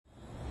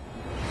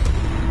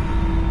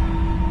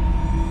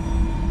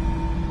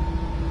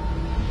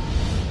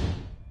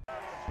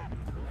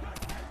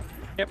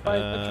can't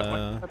find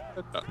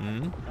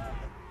Deadshot.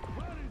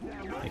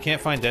 You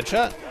can't find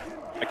Deadshot?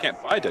 I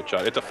can't buy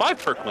Deadshot. It's a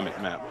 5 perk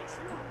limit map.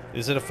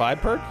 Is it a 5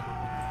 perk?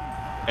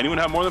 Anyone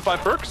have more than 5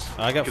 perks?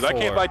 I got 4. Because I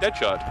can't buy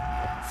Deadshot.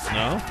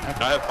 No?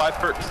 I have 5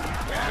 perks.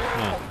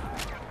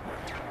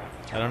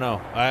 I don't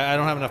know. I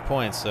don't have enough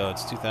points, so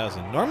it's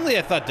 2,000. Normally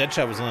I thought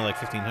Deadshot was only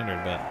like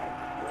 1,500, but...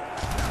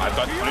 I've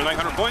got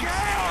 2,900 points.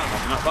 I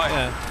cannot buy it.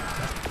 Yeah.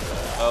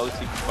 Let's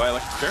see. Buy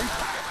Electric Cherry?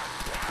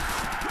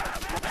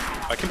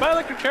 I can buy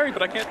Electric Cherry,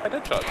 but I can't buy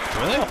Deadshot.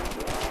 Really?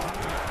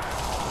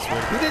 That's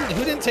weird.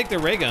 Who didn't take the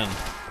ray gun?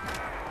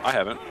 I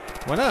haven't.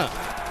 Why not?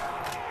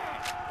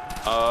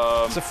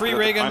 It's a free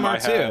ray gun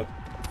Mark II.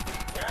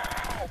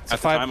 At the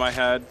time I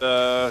had 2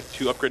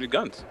 upgraded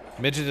guns.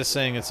 Midget is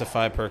saying it's a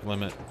 5 perk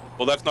limit.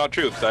 Well, that's not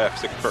true, because I have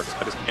 6 perks.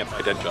 I just can't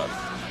buy Deadshot.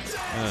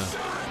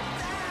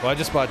 Well, I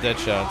just bought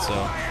Deadshot,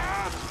 so...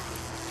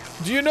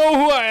 Do you know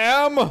who I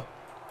am?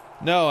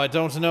 No, I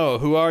don't know.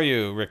 Who are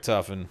you, Rick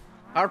Tuffin?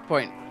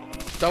 Hardpoint.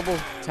 Double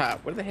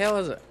tap. Where the hell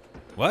is it?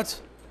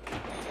 What?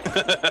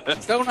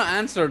 Still not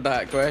answered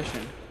that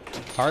question.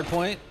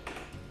 Hardpoint?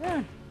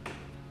 Yeah.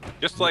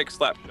 Just like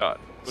Slapshot.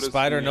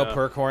 Spider, no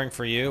perk whoring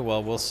for you?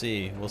 Well, we'll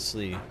see. We'll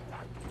see.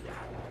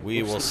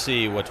 We will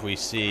see what we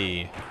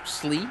see.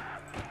 Sleep?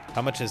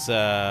 How much is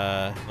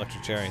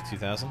Electric Cherry?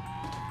 2,000?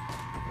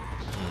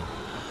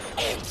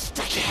 You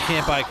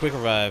can't buy Quick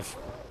Revive.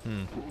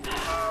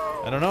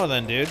 I don't know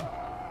then, dude.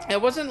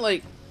 It wasn't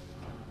like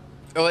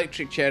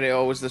Electric Cherry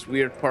always this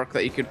weird perk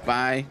that you could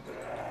buy,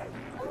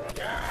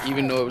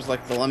 even though it was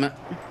like the limit.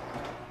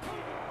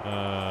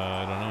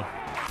 I don't know.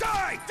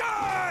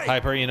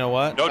 Hyper, you know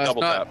what? No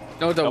double tap.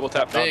 No double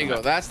tap. tap. There you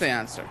go. That's the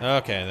answer.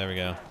 Okay, there we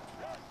go.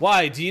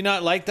 Why? Do you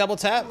not like double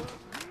tap?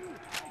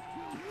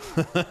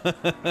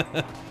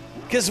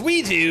 Because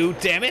we do,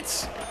 damn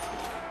it!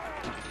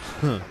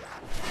 Can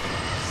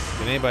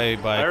anybody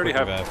buy a Quick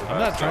Revive? I'm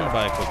not trying to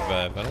buy a Quick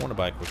Revive. I don't want to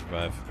buy a Quick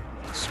Revive.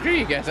 Screw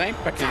you guys, I ain't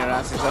picking your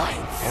asses up. I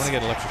want to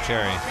get Electric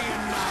Cherry.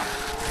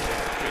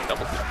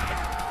 Double tap.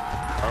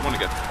 I want to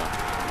get one.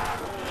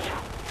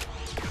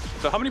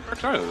 So how many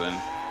perks are there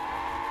then?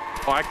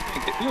 Oh, I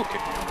can't get wheel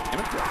kick. Damn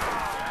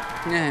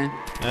it.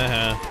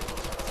 Nah.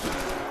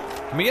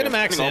 Can we get a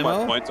max ammo? All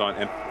my points on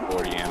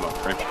M40 ammo.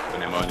 Right?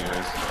 An ammo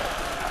anyways.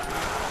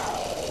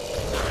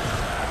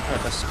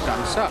 This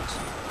gun sucks.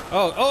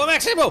 Oh,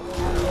 max ammo!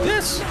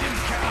 Yes!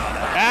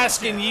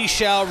 Ask and ye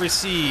shall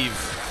receive.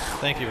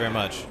 Thank you very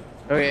much.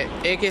 Okay,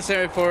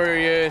 AK-74 for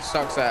you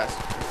sucks ass.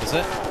 Is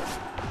it?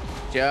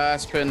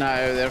 Just putting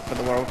that out there for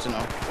the world to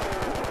know.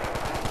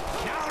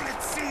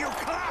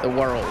 The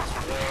world.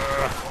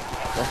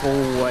 The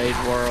whole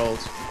wide world.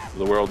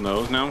 The world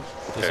knows now?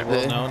 Does the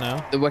world know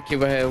now? The Wiki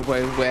Wild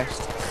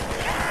West.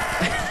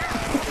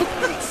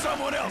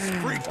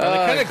 They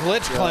kind of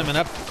glitch climbing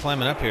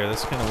up here.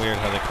 That's kind of weird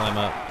how they climb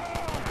up.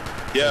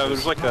 Yeah,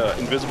 there's like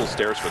invisible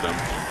stairs for them.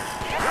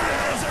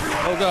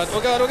 Oh god,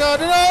 oh god, oh god,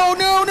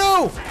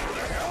 no!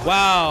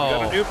 Wow.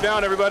 Got a nuke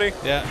down, everybody.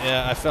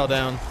 Yeah, I fell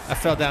down. I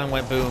fell down and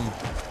went boom.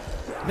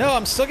 No,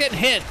 I'm still getting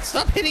hit.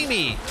 Stop hitting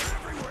me.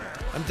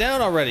 I'm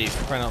down already,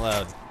 for crying out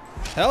loud.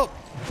 Help.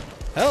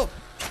 Help.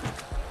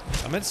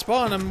 I'm at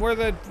spawn. I'm where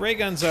the ray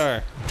guns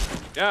are.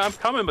 Yeah, I'm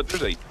coming, but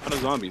there's a ton of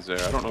zombies there.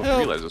 I don't know if you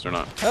realize this or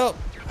not. Help.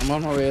 I'm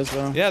on my way as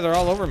well. Yeah, they're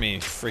all over me.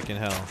 Freaking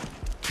hell.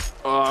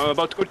 I'm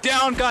about to go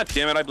down. God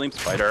damn it, I blame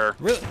Spider.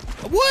 Really?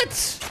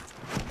 What?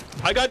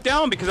 I got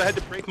down because I had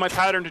to break my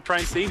pattern to try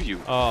and save you.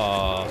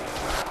 Oh.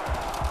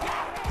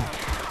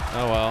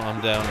 Oh well, I'm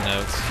down and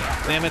out.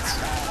 Damn it.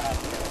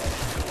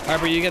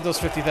 Harper, you get those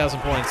 50,000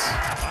 points.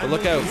 But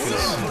look out,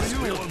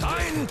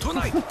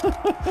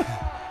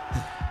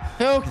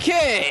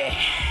 Okay.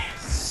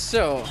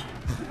 So.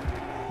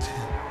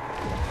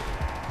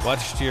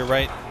 Watch to your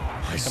right.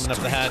 Coming up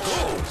the hatch.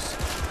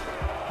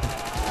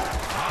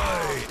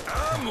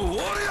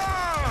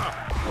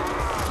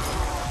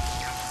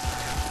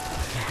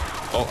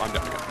 Oh, I'm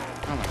down again.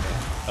 Oh my god.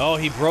 Oh,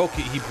 he broke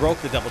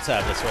the double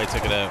tap. That's why he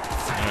took it out.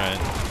 All right.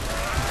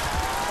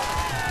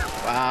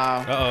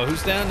 Wow. Uh-oh,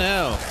 who's down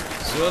now?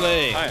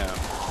 Sully. I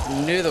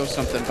am. Knew there was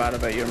something bad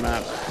about your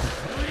map.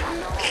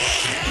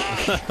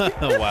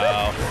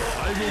 Wow.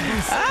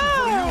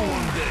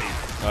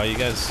 Oh, you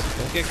guys,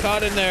 don't get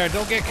caught in there.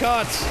 Don't get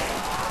caught.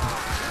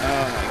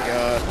 Oh my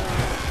god.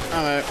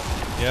 I'm out.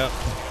 Yep.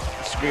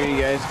 Screw you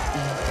guys.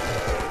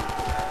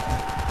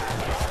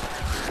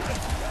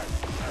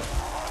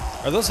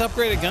 Are those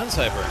upgraded guns,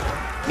 Hyper?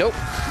 Nope. Oh,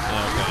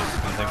 okay. I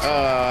don't think so.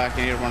 Oh, I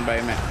can hear one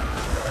by me.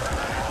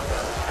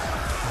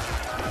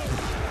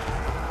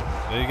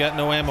 You got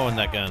no ammo in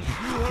that gun.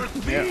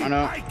 Yeah, I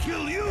know.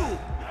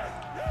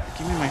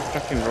 Give me my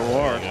fucking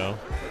reward. There you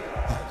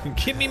go.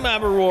 Give me my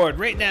reward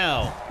right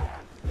now.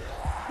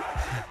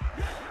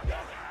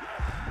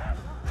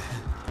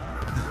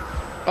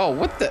 Oh,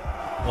 what the?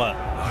 What?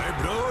 I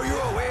blow you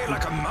away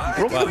like a mighty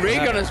Broke the ray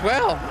gun as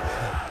well.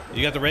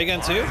 You got the ray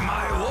gun too?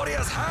 my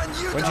warriors hand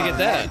you Where'd you get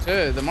that?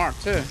 Too, the Mark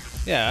II.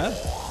 Yeah.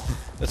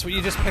 That's what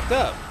you just picked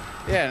up.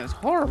 Yeah, and it's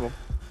horrible.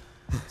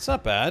 It's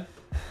not bad.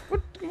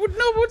 What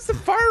No, what's the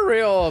fire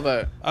rail all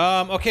about?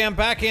 Okay, I'm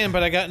back in,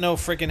 but I got no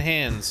freaking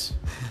hands.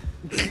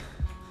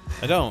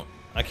 I don't.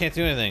 I can't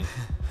do anything.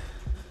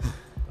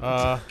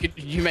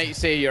 You might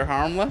say you're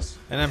harmless.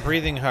 And I'm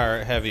breathing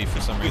heavy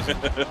for some reason.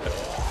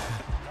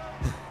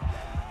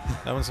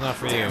 That one's not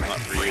for you. Not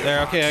for you.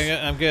 There, okay,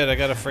 I'm good. I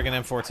got a friggin'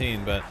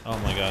 M14, but oh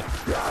my god.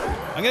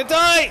 I'm gonna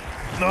die!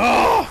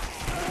 No!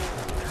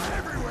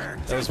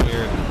 That was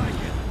weird.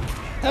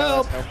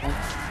 Help!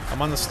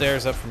 I'm on the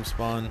stairs up from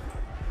spawn.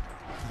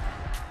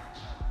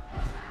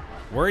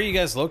 Where are you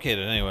guys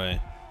located anyway?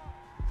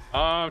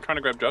 I'm trying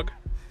to grab Jug.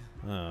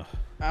 Oh.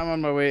 I'm on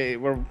my way.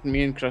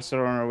 Me and Chris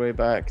are on our way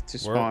back to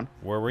spawn.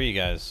 Where were you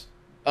guys?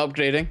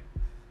 Upgrading.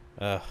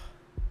 Ugh.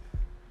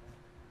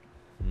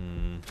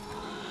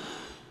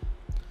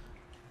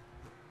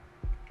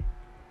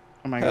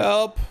 Oh my god.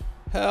 Help!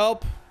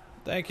 Help!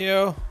 Thank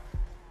you.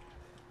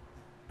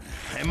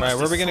 Alright,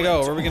 where are we gonna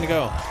go? Where are we gonna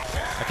go?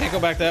 I can't go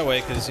back that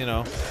way because, you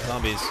know,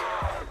 zombies.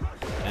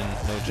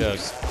 And no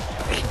jugs.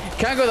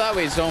 Can't go that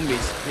way,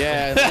 zombies.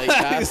 Yeah, like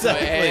that's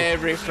Exactly.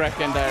 every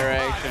frickin'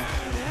 direction.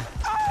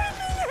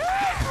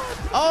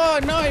 Oh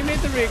no, he made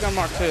the ray gun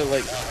Mark II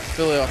like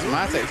fully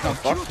automatic. It's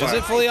not buck Is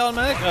it fully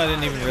automatic? Oh, I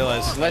didn't even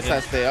realize. Unless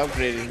that's the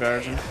upgraded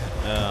version.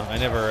 No, I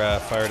never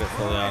fired it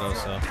fully auto,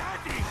 so.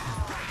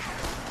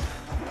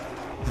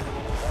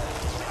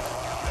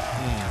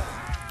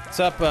 What's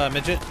up,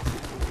 midget?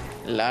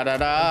 La da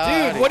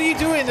da. Dude, what are you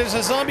doing? There's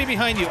a zombie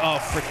behind you. Oh,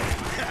 frick.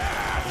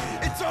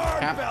 It's our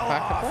Can't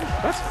pack the plane?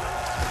 What?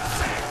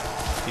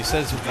 He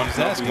says he's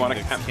asking. want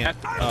but to can't.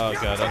 Oh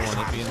god, I don't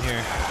want to be in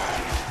here.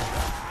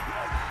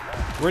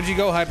 Where'd you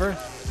go, Hyper?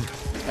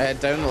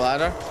 Down the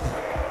ladder.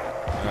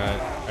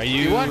 Alright. Are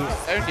you? You want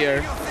down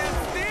here?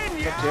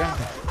 Yeah.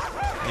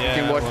 You Yeah.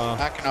 can watch Well,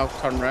 back and I'll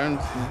turn around.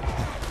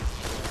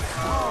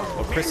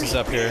 well, Chris is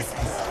up here.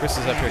 Chris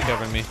is up here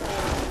covering me.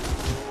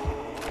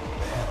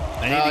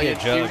 I need to get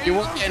a jug. You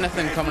won't get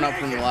anything coming up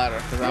from the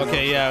ladder.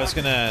 Okay, yeah, I was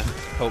gonna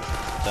hope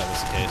that was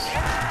the case.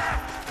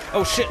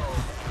 Oh shit!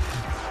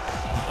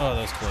 Oh,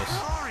 that was close.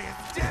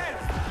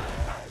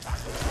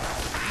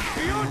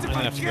 I'm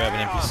gonna have to grab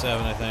an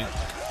MP7, I think.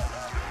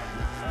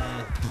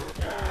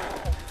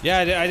 Yeah,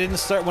 I didn't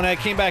start when I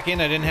came back in.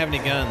 I didn't have any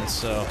guns,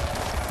 so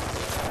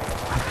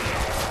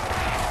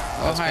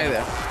Oh, hi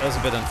there. that was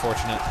a bit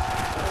unfortunate.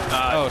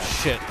 Oh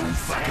shit!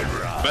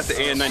 That's the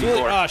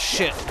AN-94. Oh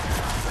shit!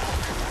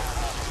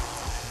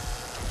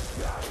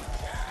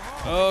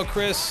 Oh,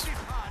 Chris,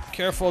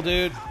 careful,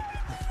 dude.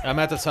 I'm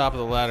at the top of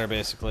the ladder,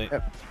 basically.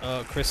 Yep.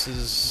 Oh, Chris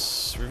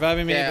is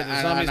reviving me, Yeah, but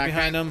there's zombies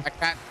behind him. I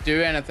can't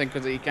do anything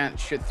because you can't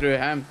shoot through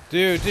him.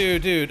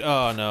 Dude.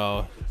 Oh,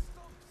 no.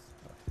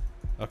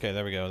 Okay,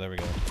 there we go.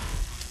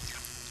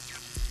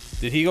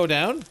 Did he go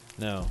down?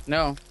 No.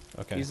 No.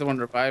 Okay. He's the one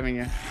reviving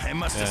you. I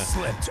must have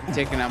slipped.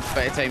 Taking a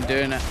bit of time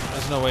doing it.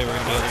 There's no way we're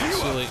gonna be able to get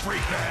Sully.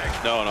 Freak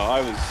bag. No, I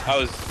was.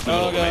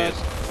 Oh,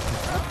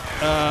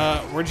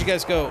 God. Where'd you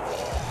guys go?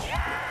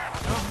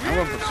 I'm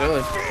going for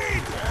Sully.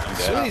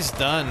 Sully's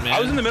done, man. I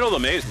was in the middle of the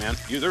maze, man.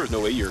 There was no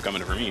way you were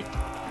coming for me.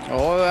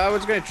 Oh, I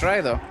was going to try,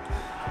 though.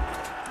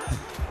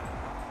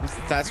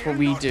 That's what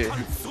we do.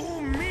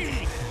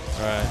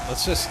 Alright,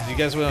 let's just... You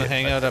guys want to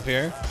hang out up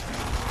here?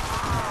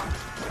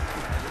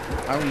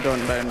 I'm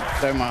going down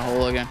my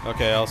hole again.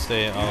 Okay, I'll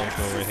stay. I'll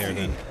go right here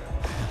then.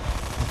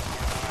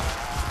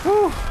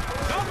 Whew.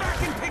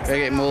 Gotta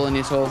get Mole in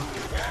his hole.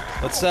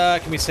 Let's,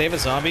 can we save a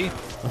zombie?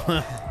 So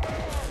I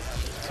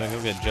can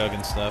go get Jug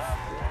and stuff.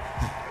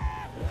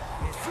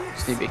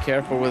 Just need to be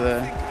careful with a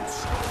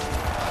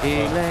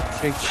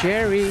electric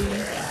cherry.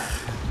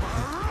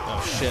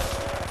 Oh, shit.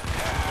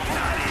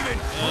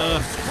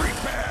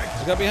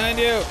 I got behind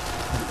you!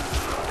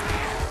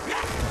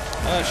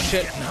 Oh,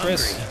 shit,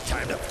 Chris.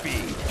 Time to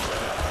feed.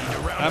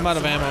 I'm out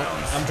of ammo.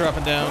 I'm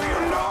dropping down.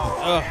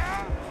 Oh.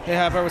 Hey,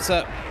 Hyper, what's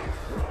up?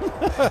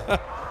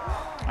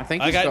 I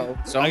think I he's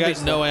got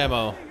zombies. no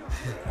ammo.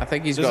 I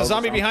think he's There's got a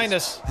zombie zombies. behind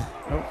us.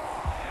 Nope.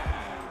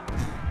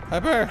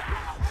 Hyper!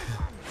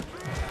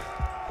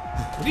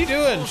 What are you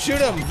doing? Shoot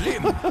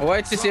him! I'll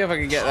wait to see if I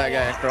can get that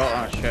guy across.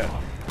 Oh, shit.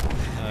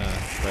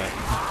 Crap.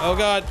 Oh,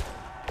 God.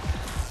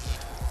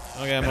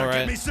 Okay, I'm Better alright.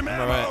 Give me some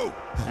I'm ammo. alright.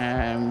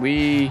 And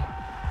we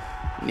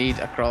need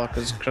a crawler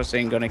because Chris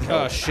ain't gonna kill Oh,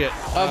 us. shit.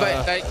 Oh,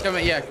 but come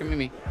at, come with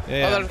me.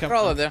 Yeah, Oh, there's a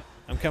crawler there.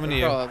 I'm coming to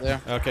There's a you. crawler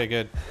there. Okay,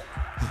 good.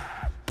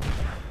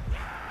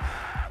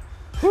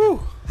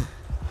 Whew!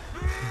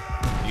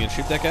 You gonna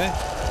shoot that guy?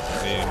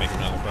 Or you gonna make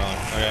another crawler?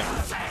 Okay.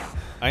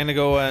 I'm gonna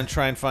go and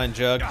try and find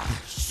Jug.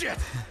 Shit!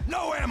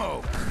 No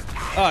ammo.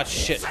 Oh,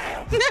 shit.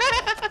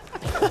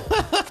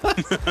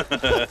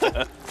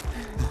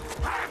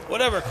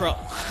 Whatever, crawl.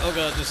 Oh,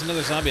 God, there's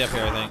another zombie up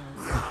here, I think.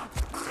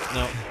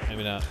 No,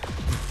 maybe not.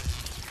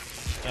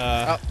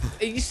 Oh,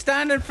 you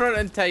stand in front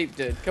and type,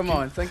 dude. Come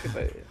on, think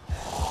about it.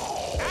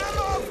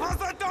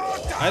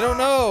 I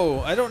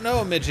don't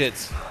know,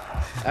 midgets.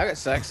 I got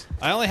 6.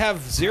 I only have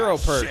 0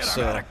 perks, Shit,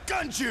 I'm out so of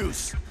gun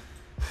juice.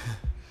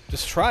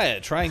 just try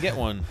it. Try and get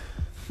one.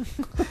 Too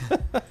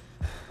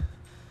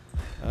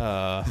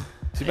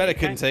bad I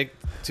couldn't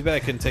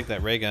take that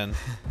ray gun.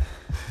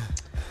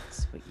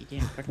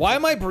 again. Why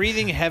am I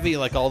breathing heavy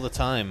like all the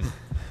time?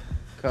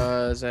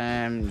 Because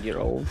you're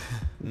old.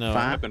 No,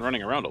 Fat. I've been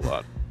running around a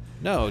lot.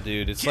 no,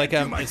 dude. It's Can't like do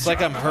I'm. my It's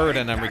like I'm job hurt already,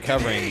 and I'm back in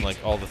recovering age. like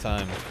all the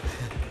time.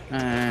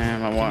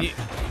 I want.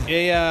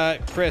 Hey,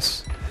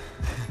 Chris.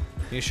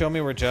 Can you show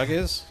me where Jug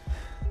is?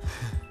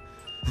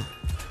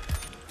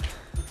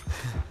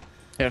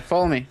 Here,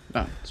 follow me.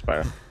 No,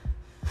 Spider.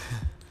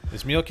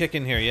 Is Meal Kick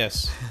in here?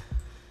 Yes.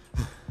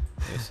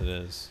 Yes, it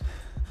is.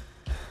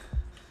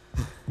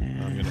 Oh,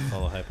 I'm gonna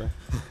follow Hyper.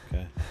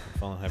 Okay, I'm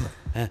following Hyper.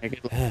 Hey,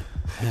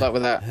 good luck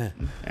with that.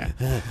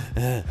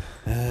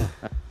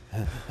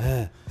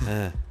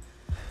 Yeah,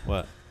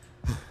 What?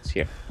 it's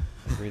here.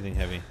 I'm breathing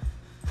heavy.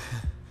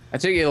 I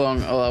took you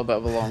along a little bit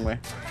of a long way.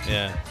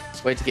 Yeah.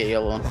 Way to get you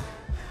along.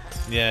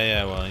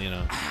 Yeah. Well, you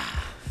know.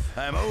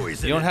 I'm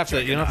always You don't have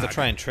to. You don't have to try.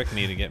 try and trick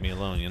me to get me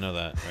alone. You know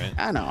that, right?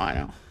 I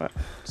know. But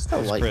still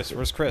Where's like Chris? it.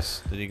 Where's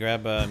Chris? Did he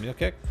grab Meal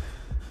Kick?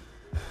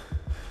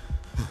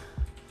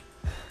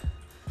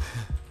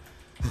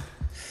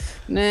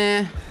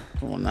 Nah,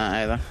 don't want that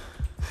either.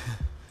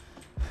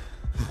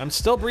 I'm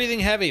still breathing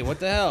heavy. What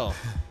the hell?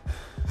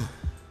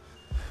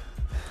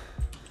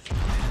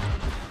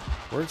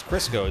 Where's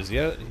Chris go? Is he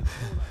out?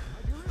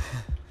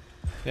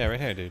 Yeah, right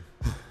here, dude.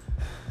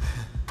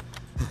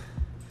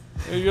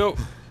 There you go.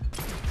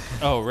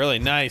 Oh, really?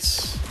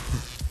 Nice.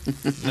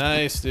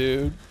 Nice,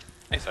 dude.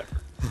 Nice effort.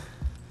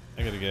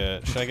 I gotta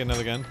get. Should I get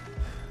another gun?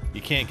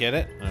 You can't get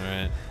it?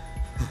 Alright.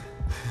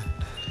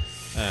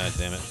 Ah,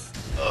 damn it.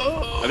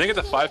 I think it's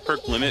a 5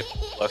 perk limit.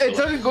 Plus It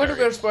doesn't go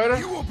anywhere, Spider.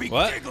 You will be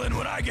What? giggling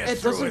when I get It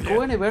through doesn't with go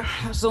you. anywhere.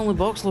 That's the only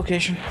box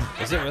location.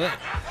 Is it really?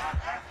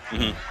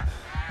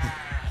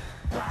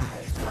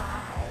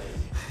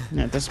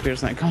 Yeah, it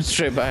disappears and it comes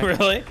straight back.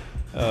 Really?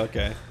 Oh,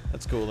 okay.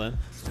 That's cool then.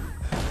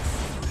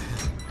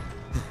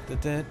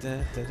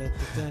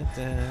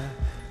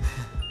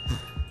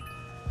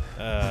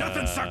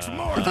 Nothing sucks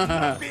more than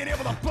not being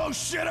able to blow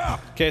shit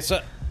up. Okay,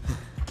 so.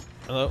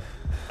 Hello.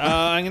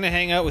 I'm gonna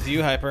hang out with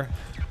you, Hyper.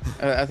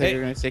 I think Hey.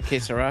 you're gonna say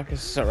Sarah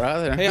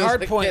there. Hey,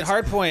 hard point.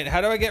 Hard point.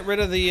 How do I get rid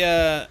of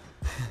the?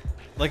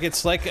 Like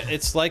it's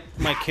like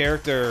my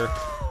character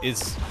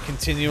is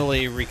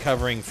continually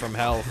recovering from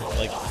health,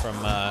 like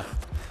from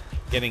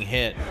getting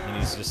hit, and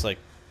he's just like,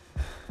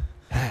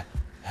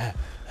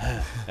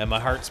 and my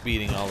heart's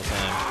beating all the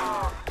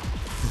time.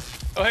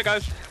 Oh, hey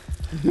guys.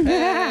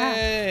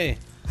 Hey.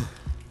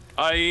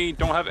 I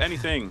don't have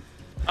anything.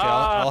 Okay,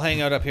 I'll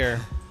hang out up here.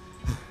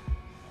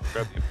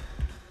 Grab you.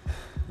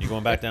 You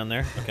going back down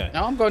there? Okay.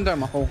 No, I'm going down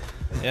my hole.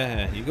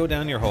 Yeah, you go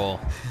down your hole,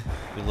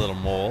 you little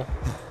mole.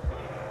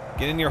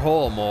 Get in your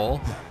hole, mole.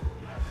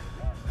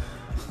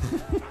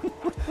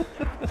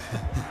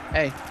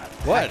 Hey.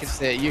 What? I can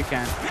say it, you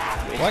can.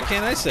 Why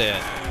can't I say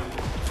it?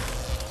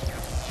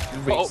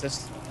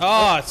 Racist.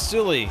 Oh, it's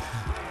silly.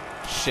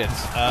 Shit.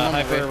 on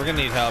my Hyper, way. we're gonna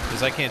need help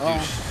because I can't do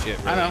Oh, shit.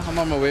 I Really. know, I'm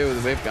on my way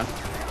with the wave gun.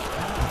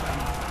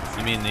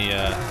 You mean the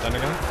thunder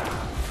gun?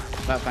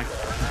 That thing.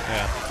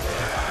 Yeah.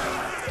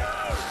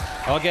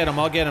 I'll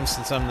get him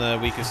since I'm the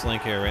weakest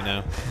link here right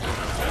now.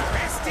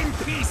 Rest in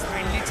peace,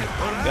 my little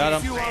one. Got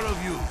him. You all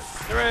of you.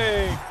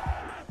 Hooray!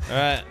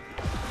 Alright.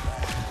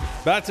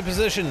 Back to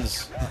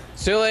positions.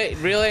 Too late,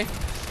 really?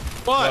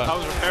 What? What? I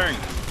was repairing.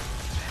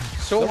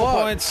 So Double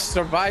what? points.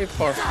 Survive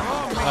for.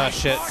 Oh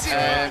shit.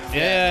 Yeah.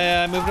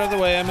 Yeah, I moved out of the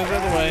way,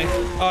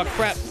 Oh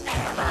crap.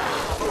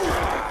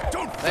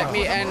 Don't Let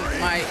me end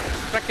my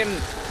frickin'.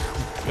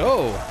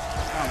 Go.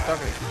 Oh, I'm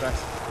talking to Chris.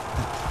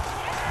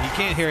 He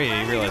can't hear you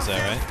realize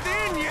that, right?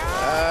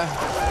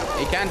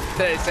 You can't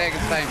 30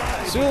 seconds time.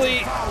 Sully!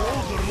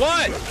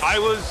 What? I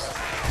was.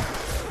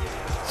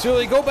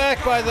 Sully, go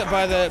back by the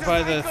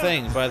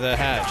thing, by the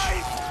hatch.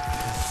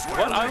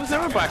 What? I was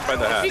never back by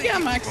the You hatch. get a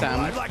max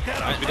ammo. like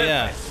that.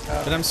 Yeah.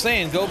 But I'm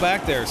saying go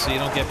back there so you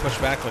don't get pushed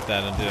back with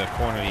that into a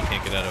corner you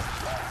can't get out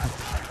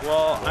of.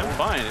 Well, I'm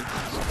fine.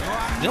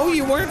 No,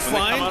 you weren't When they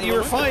come out fine. of You the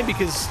were window. fine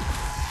because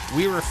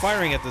we were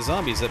firing at the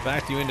zombies that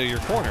backed you into your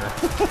corner.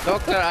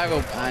 Doctor, I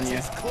will ban you.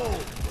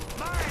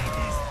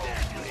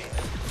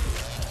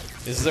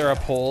 Is there a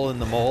pole in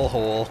the mole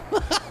hole?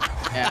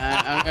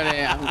 Yeah,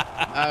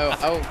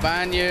 I'll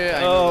ban you.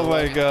 I Oh will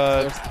my log in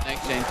God. to the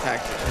Next Gen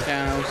Tactics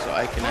channel so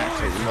I can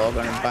actually log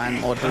on and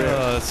ban moderators.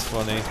 Oh, that's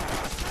funny.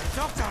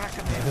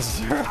 Is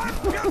there-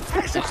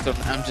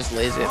 I'm just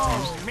lazy at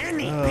times.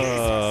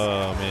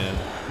 Oh man.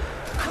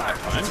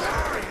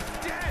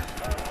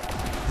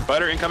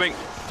 Spider incoming.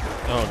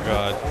 Oh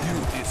god.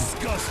 You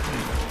disgust me.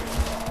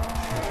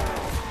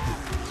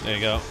 There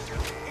you go.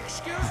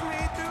 Excuse me,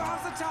 do you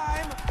have the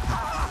time?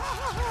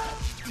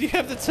 Do you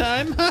have the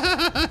time?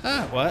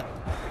 What?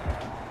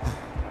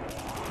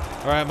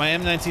 All right, my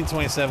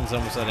M1927's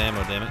almost out of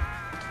ammo. Damn it.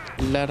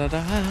 La da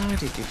da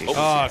dee dee dee.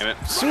 Oh, damn it.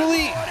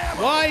 Sully,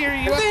 why are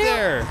you up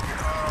there?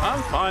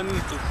 I'm fine.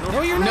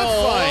 No, you're not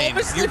No, fine.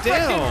 Mr. You're Frickin'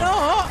 down.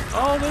 no.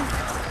 Oh, no.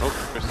 Oh,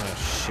 Chris. Oh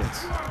shit.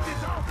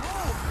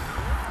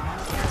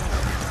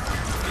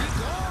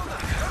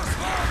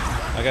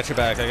 I got your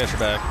back. I got your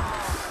back.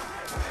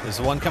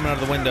 There's one coming out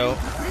of the window.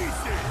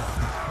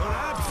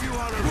 Perhaps you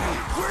ought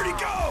to. Where'd he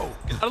go?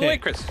 Get out of the way,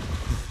 Chris.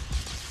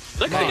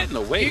 Look, they get in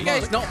the way. You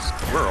guys not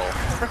squirrel.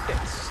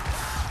 crickets.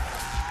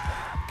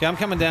 Okay, I'm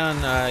coming down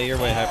your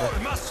way, Hyper.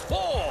 Must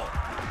fall.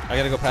 I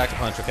gotta go pack a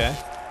punch, okay?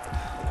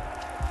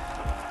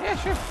 Yeah,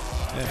 sure.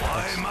 Yeah,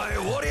 By thanks. my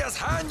warrior's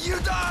hand, you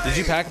die. Did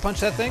you pack a punch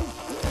that thing?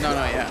 No,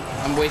 no, yeah.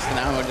 I'm wasting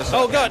ammo just.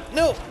 Oh god,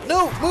 no,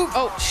 move!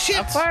 Oh shit!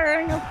 I'm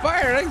firing.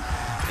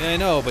 Yeah, I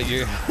know, but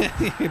you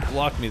you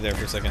blocked me there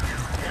for a second.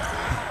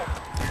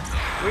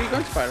 Where are you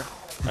going, Spider?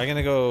 I'm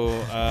gonna go.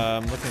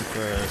 I'm looking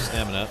for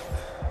stamina.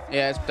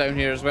 Yeah, it's down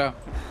here as well.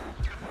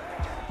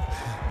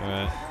 All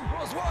right.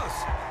 Grows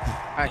worse.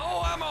 Hi.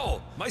 No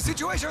ammo. My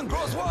situation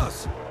grows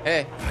worse.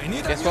 Hey, I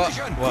need guess what?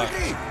 ammunition What?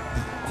 quickly.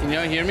 Can you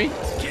not hear me?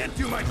 Can't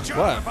do my job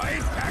What? if I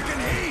ain't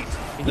packing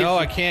heat. No,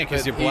 I can't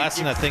because you're You-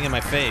 blasting that thing in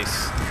my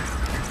face.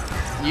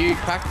 You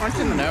pack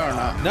punching the now or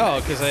not? No,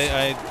 because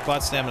I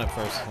bought stamina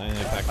first. I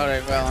didn't pack. All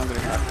right, well I'm gonna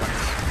pack punch.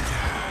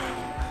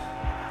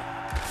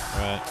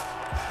 All right.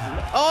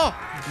 Oh,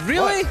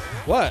 really?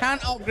 What?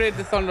 Can't upgrade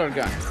the thunder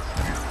gun.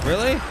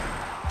 Really?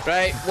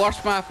 Right,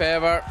 worst map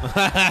ever.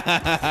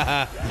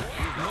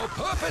 No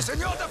purpose in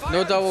your defiance.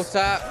 No double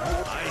tap.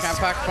 Can't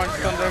pack punch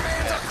thunder.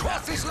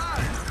 Across this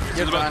land.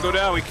 You're It's about to done. go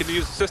down. We could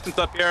use assistance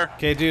up here.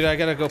 Okay, dude, I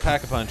gotta go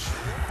pack a punch.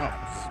 Oh,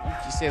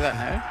 did you say that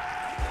now?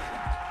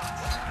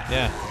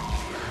 Yeah.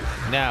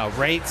 Now,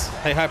 right.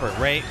 Hey, Hyper,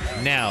 right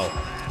now.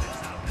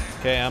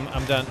 Okay, I'm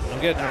done. I'm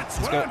good. That's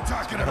Let's what go. I'm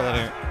talking Pull it about.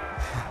 here.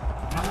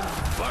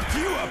 Fuck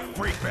you up,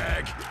 freak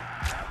bag.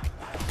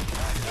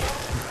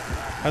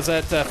 How's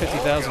that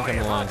 50,000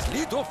 coming along?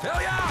 Lead to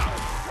failure.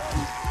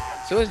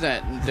 So is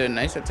that doing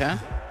nice at 10?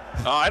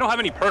 I don't have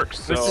any perks,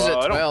 so This is at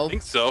I don't 12.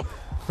 think so.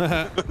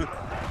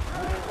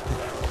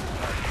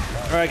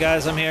 All right,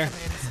 guys, I'm here.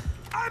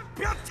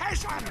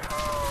 Amputation!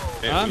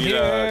 Okay, I'm we need,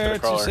 here get a to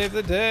crawler. save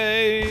the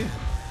day.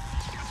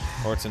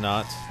 Or to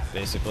not,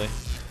 basically.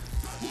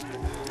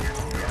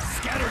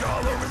 Scattered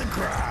all over the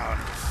ground.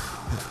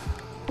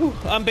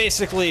 I'm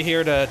basically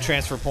here to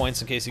transfer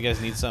points in case you guys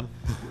need some.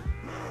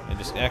 And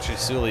just actually,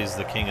 Sully's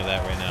the king of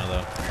that right now,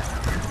 though.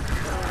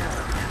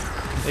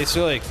 Hey,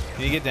 Sully,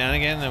 can you get down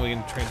again, and then we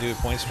can do a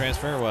points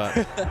transfer, or what?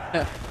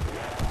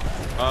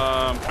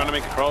 I'm trying to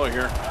make a crawler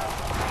here.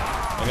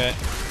 Okay.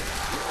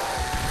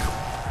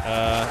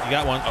 You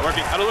got one.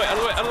 Working. Out of the way, out of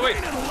the way, out of the way.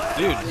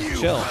 Dude,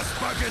 chill.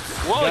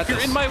 Well, got if you're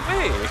this. in my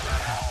way.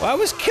 Well, I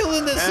was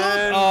killing this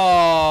And- up.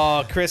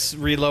 Oh, Chris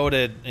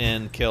reloaded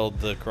and killed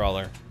the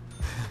crawler.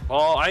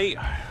 Well, I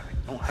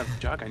don't have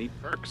jug. I need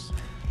perks.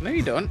 No,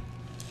 you don't.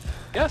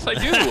 Yes, I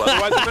do.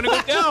 Otherwise, I'm going to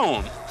go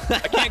down. I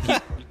can't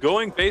keep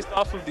going based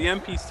off of the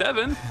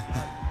MP7.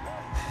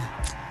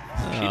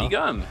 Shitty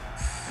gun.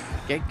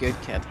 Get good,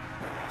 kid.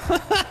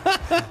 Look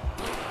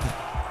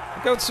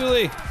out,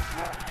 Sully.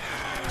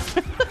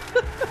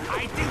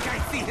 I think I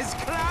see his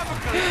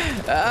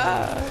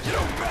clavicle! You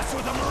don't mess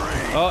with a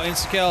marine. Oh,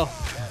 insta-kill.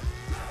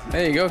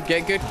 There you go.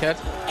 Get good, kid.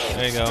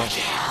 There you go.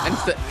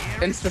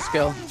 Insta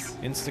skill.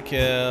 Insta-kill.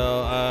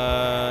 No,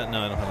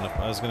 I don't have enough.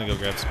 I was going to go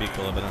grab speed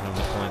bullet, but I don't have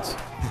enough points.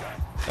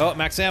 Oh,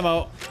 max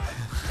ammo.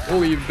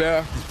 Oh, you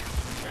better.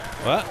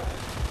 What?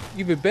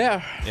 You be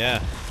better.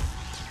 Yeah.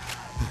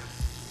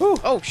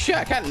 Oh shit!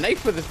 I can't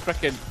knife with this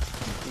frickin'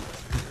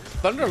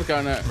 thunder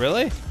gun out.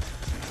 Really?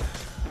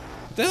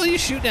 What the hell are you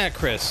shooting at,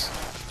 Chris?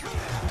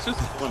 It's just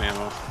one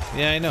ammo.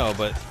 Yeah, I know,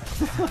 but...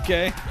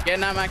 okay.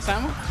 Getting that max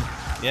ammo?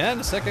 Yeah, in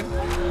a second.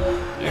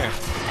 Here.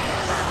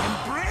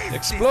 Embrace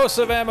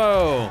Explosive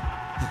ammo!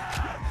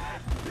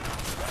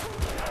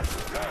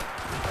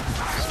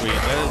 Sweet.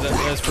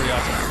 That's pretty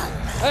awesome.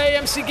 Hey,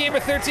 MC Gamer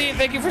 13,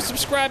 thank you for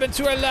subscribing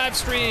to our live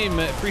stream.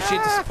 Appreciate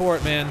the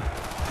support, man.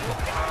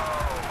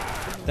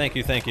 Thank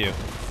you, thank you.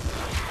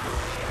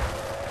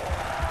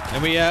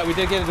 And we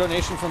did get a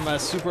donation from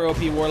Super OP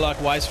Warlock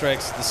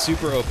Y-Strikes, the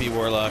Super OP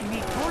Warlock,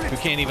 who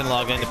can't even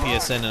log into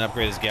PSN and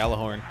upgrade his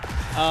Galahorn.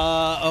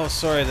 Oh,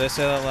 sorry, did I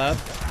say that loud?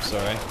 I'm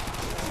sorry.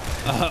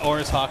 Or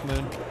his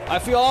Hawkmoon. I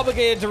feel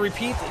obligated to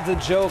repeat the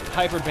joke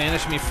Hyper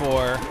banished me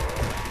for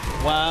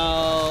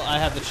while I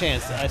have the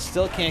chance. I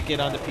still can't get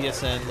onto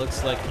PSN.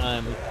 Looks like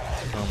I'm...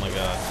 Oh my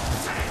god.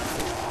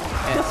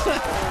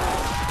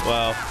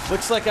 Wow.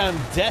 Looks like I'm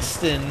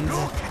destined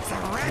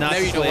not Now to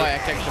you know play... why I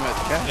kicked him out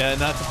the chat. Yeah,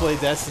 not to play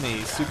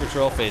Destiny. Super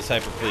troll face,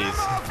 Hyper, please.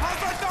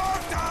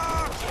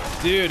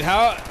 Dude,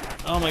 how...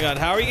 Oh my god,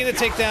 how are you gonna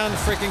take down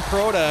freaking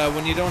Crota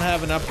when you don't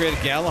have an upgraded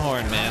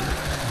Galahorn, man?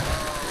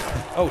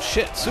 Oh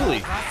shit, Sully.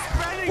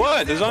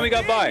 What? The zombie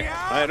got by.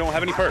 I don't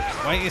have any perks.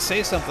 Why don't you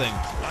say something?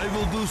 I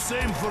will do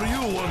same for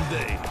you one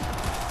day.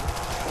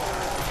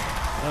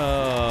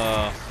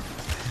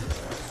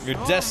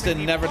 You're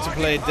destined never to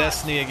play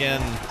Destiny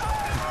again.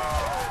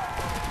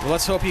 Well,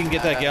 let's hope you can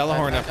get that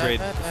Galahorn upgrade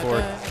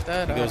before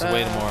he goes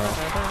away tomorrow.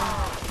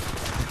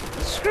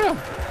 Screw him.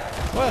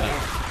 What?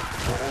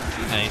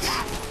 Nice.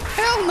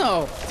 Hell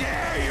no.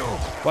 Dare you?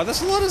 Wow,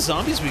 there's a lot of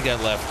zombies we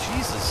got left.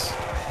 Jesus.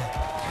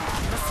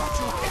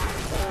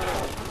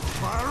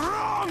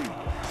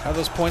 How are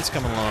those points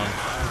coming along?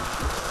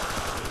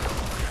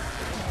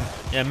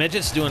 Yeah,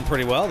 Midget's doing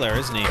pretty well there,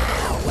 isn't he?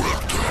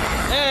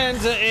 And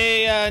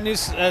a new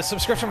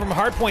subscription from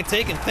Hardpoint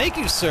Taken. Thank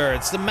you, sir.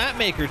 It's the map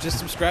maker. Just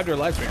subscribe to our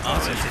live stream.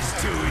 Awesome. This is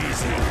too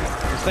easy.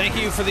 Thank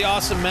you for the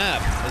awesome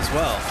map as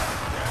well.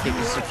 Keep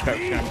your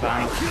subscription and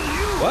bang.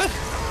 What?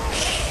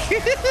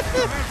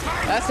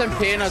 That's him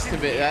paying us to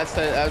be. That's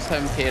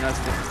him paying us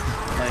to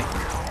like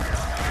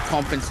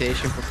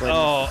compensation for playing.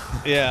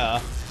 Oh, yeah.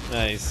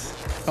 Nice.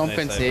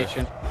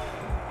 Compensation.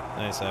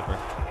 Nice hyper.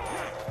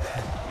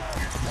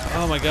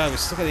 Oh my god, we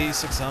still got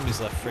 86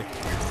 zombies left. Frick.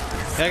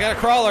 Okay, I got a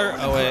crawler.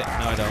 Oh wait,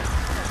 no I don't.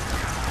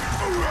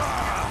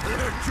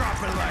 They're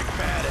dropping like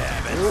bad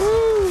habits.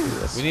 Woo,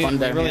 that's We fun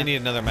down really here. need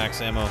another max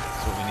ammo.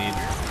 That's what we need.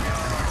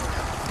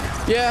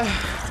 Yeah.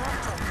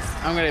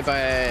 I'm gonna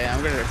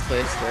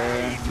replace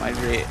my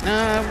ray.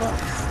 Nah, well,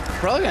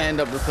 probably gonna end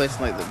up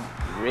replacing like the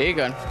ray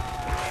gun.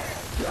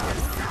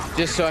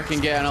 Just so I can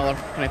get another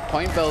kind of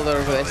point builder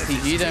with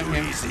STG down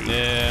here.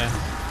 Yeah.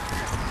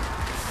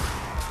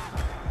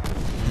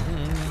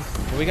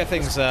 Well, we got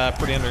things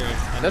pretty under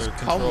This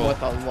control. come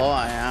with a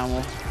lot of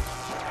ammo.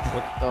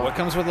 What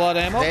comes with a lot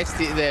of ammo?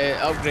 The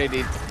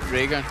upgraded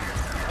ray gun.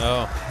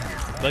 Oh.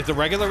 Like the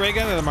regular ray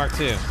gun or the Mark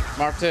II?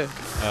 Mark II.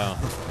 Oh.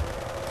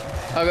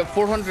 I've got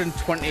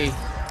 420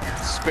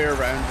 spare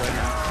rounds right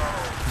now.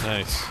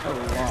 Nice. A lot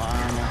of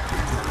ammo.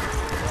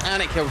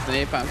 And it kills the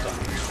napalm, so I'm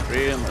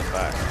extremely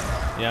fast.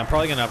 Yeah, I'm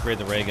probably gonna upgrade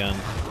the ray gun.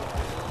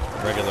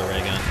 Regular ray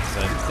gun.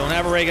 I don't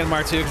have a ray gun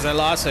Mark II because I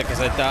lost it because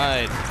I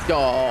died.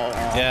 Oh.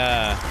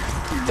 Yeah.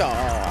 Oh.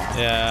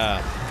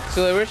 Yeah.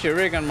 So where's your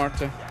ray gun, Mark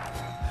II?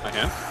 I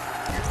can.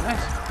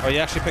 Nice. Oh, you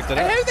actually picked it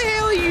And up? how the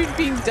hell are you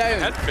being I down?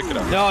 had to pick it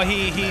up. No,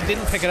 he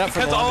didn't pick it up for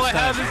the Because all I longest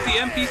have time. is the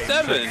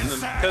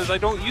MP7. Because I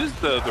don't use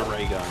the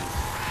ray gun.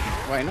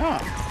 Why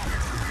not?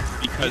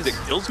 Because it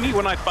kills me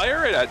when I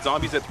fire it at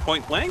zombies at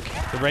point blank.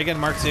 The ray gun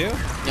Mark II?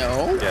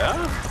 No.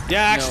 Yeah.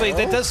 Yeah, actually, No.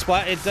 that does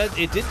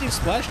it did do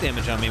splash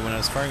damage on me when I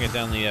was firing it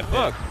down the pit.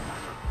 Look.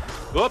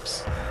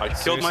 Whoops. I killed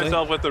Seriously?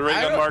 myself with the ray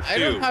gun Mark I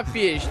don't II. have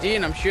PhD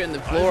and I'm shooting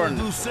the floor and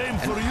Do same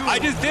for you. I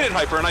just did it,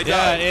 Hyper, and I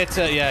Yeah, died.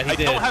 yeah, he I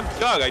did. don't have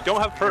Doug. I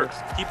don't have perks.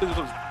 Keep this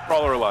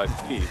crawler alive,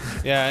 please.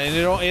 Yeah, and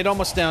it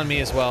almost downed me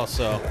as well,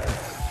 so.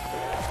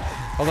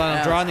 Hold on, I'm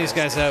Yeah, drawing these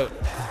guys out.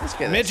 let's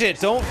get Midget,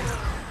 don't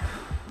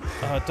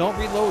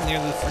reload near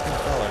the freaking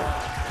crawler.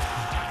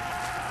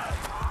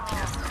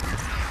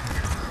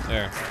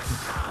 There.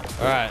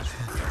 Alright.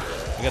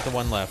 We got the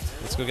one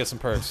left. Let's go get some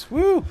perks.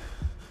 Woo!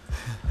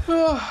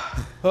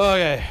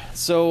 Okay,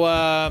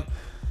 so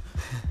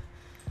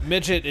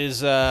Midget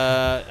is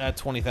at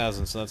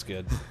 20,000, so that's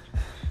good.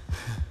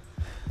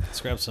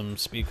 Let's grab some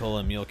speed cola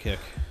and mule kick.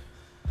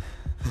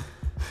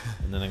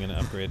 And then I'm gonna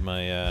upgrade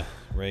my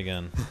ray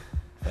gun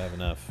if I have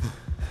enough.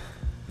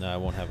 No, I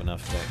won't have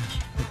enough,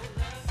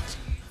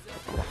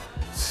 but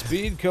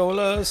speed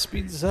cola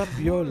speeds up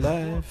your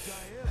life.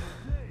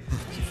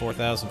 So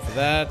 4,000 for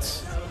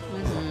that.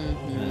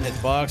 And then hit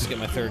the box, get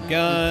my third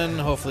gun.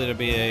 Hopefully it'll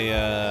be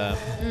a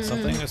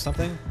something or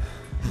something.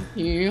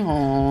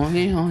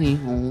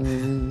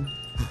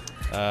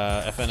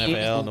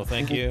 FNFAL, no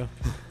thank you.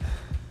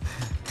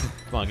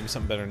 Come on, give me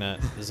something better than that.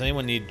 Does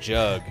anyone need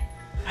Jug?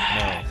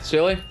 No.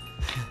 Silly.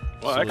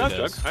 Well, I Silly got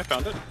does. Jug. I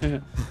found it.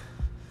 You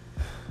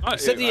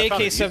said the I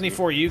found it easily.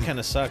 AK-74U kind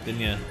of sucked,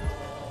 didn't you?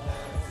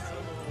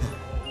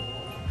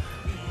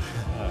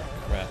 Oh,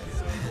 crap.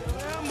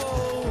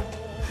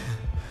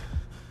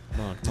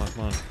 Come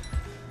on.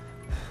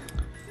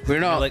 We're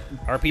not like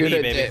RPD, good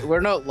at baby. we're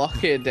not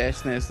lucky at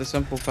Destiny. It's the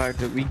simple fact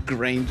that we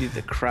grinded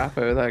the crap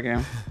out of that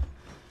game.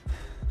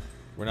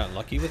 We're not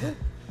lucky with it?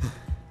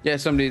 Yeah,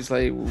 somebody's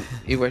like,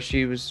 he wish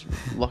he was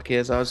lucky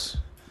as us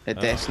at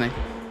Destiny.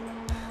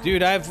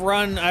 Dude, I've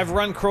run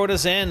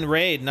Crota's End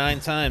raid 9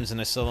 times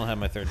and I still don't have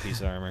my third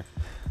piece of armor.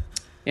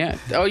 Yeah.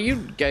 Oh, you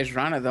guys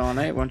ran it the other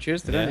night, one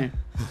Tuesday, didn't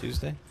you?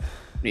 Tuesday?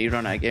 You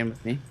run it again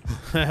with me.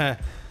 Yeah.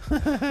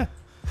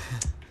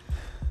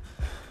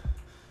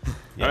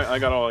 I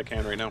got all I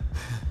can right now.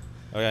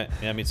 Okay,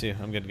 yeah, me too.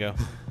 I'm good to go.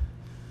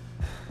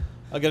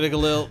 I'll get a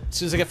little. As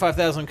soon as I get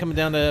 5,000, I'm coming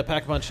down to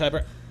Pack a Punch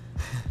Hyper.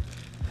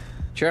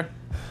 Sure.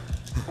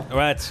 All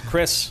right,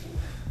 Chris.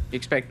 You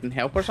expecting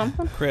help or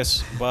something?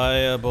 Chris,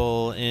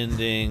 viable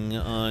ending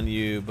on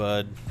you,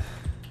 bud.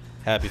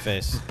 Happy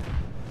face.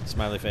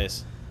 Smiley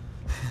face.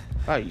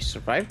 Oh, you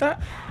survived that?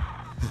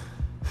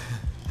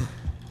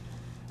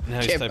 Now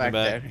he's Get typing back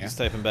back. there, yeah. He's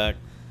typing back.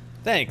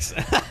 Thanks.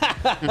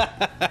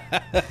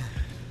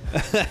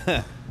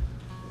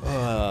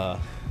 All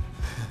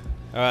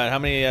right, how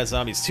many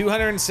zombies?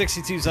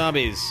 262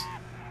 zombies.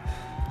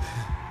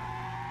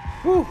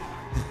 Woo.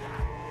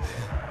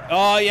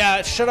 Oh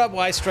yeah, shut up,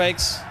 Y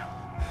Strikes.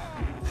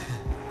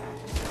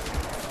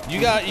 You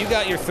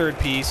got your third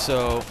piece,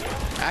 so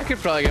I could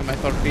probably get my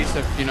third piece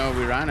if, you know,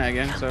 we ran it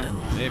again, so.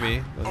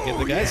 maybe let's get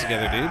the guys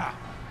together, dude.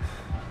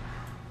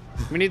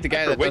 We need the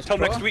guy that Wait does till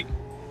pro. next week.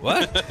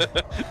 What?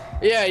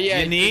 Yeah,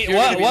 You need- you're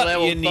gonna be what?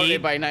 level You 30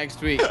 need- by next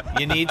week.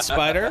 You need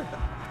Spider?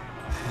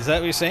 Is that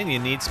what you're saying? You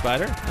need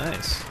Spider?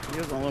 Nice.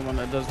 You're the only one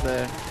that does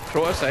the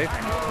Crota side.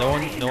 No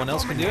one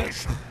else can do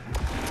it.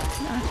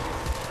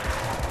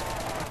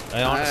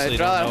 I honestly I'd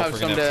don't rather know have if we're gonna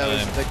somebody that have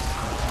was time. like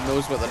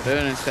knows what they're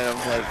doing instead of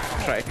like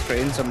trying to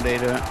train somebody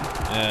to do it.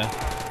 Yeah.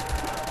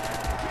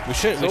 We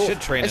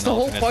should train it's an the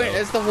whole alternate, point. though.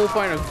 It's the whole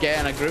point of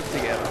getting a group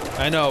together.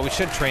 I know, we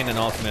should train an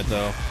alternate,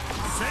 though.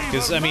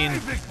 Because, I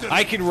mean,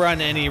 I can run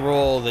any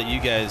role that you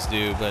guys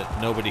do, but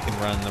nobody can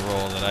run the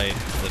role that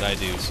I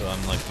do, so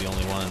I'm, like, the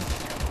only one.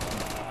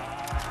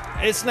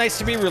 It's nice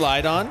to be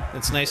relied on.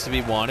 It's nice to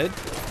be wanted.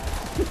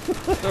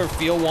 Or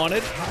feel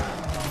wanted.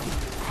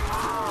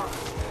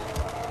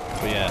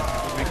 But, yeah.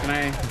 Can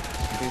I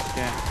please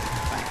get...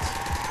 Thanks.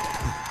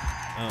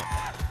 Oh.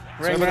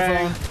 Ring, Sorry about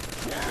ring.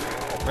 the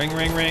phone. Ring,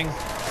 ring, ring.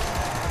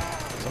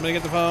 Somebody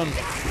get the phone.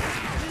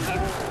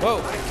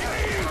 Whoa.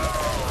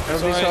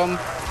 There'll be Sorry. some.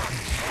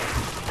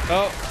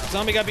 Oh,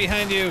 zombie got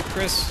behind you,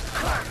 Chris.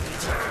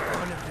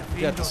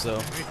 You got this, though.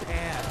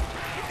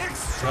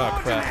 Oh,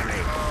 crap.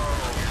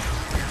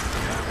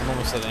 I'm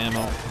almost out of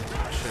ammo.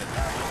 Shit.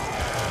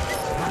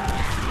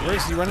 Where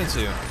is he running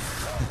to?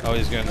 Oh,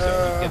 he's going to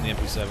get the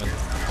MP7.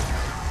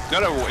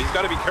 He's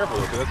gotta be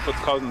careful because that's what's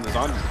causing the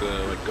zombies to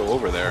like go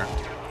over there.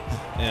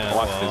 Yeah,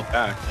 Watch well, his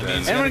back. I mean, then.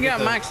 he's Anyone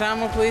gotta got max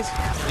ammo, please?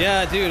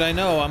 Yeah, dude, I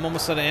know. I'm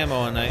almost out of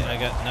ammo, and I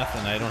got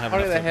nothing. I don't have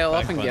Hurry enough the to hell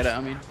up back and punch. get it,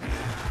 I mean.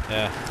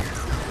 Yeah.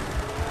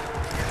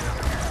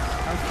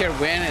 I don't care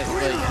when it's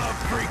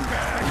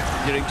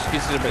like... Your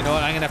excuses You know about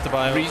what? I'm gonna have to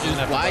buy reasons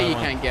why you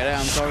one. can't get it.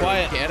 I'm sorry,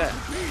 Quiet. get it.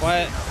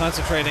 Quiet.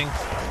 Concentrating.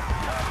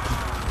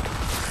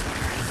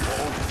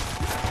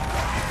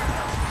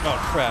 Oh,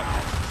 crap.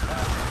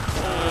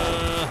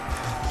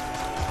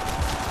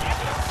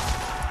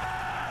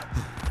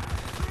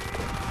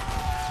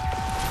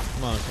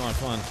 Come on, come on,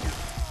 come on.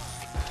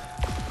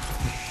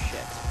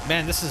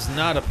 Man, this is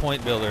not a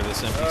point builder,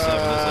 this MP7, is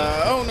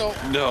it? Oh no.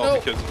 No,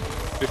 because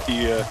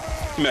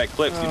 50 mag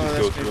clips, you just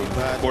go through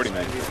them. 40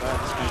 mag. This is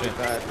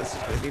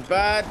gonna be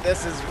bad.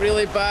 This is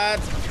really bad.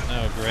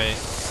 Oh, great.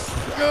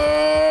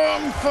 Oh,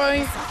 I'm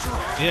fine.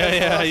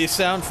 Yeah, you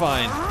sound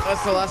fine.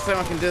 That's the last time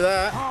I can do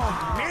that.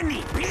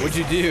 What'd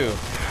you do?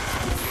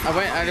 I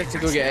had to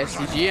go get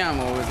STG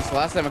ammo. It's the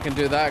last time I can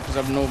do that because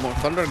I've no more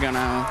thunder gun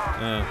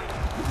ammo.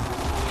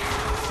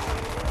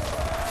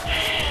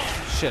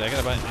 Shit, I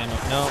gotta buy ammo.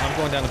 No, I'm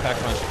going down to pack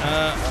punch.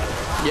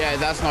 Yeah,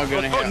 that's not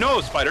gonna Oh hit.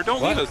 no, Spider,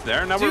 don't leave us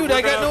there. Now Dude, we're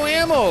I got no gonna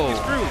ammo. be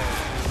screwed.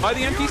 Buy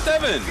the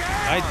MP7.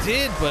 I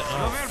did, but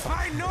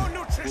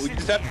We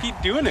just have to keep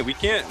doing it. We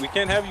can't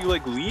have you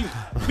like leave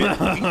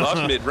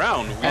mid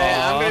round.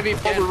 I'm gonna be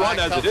getting overrun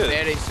back as up it is.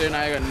 very soon.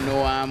 I got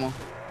no ammo.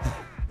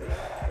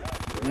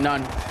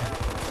 None.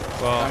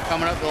 well, I'm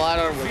coming up the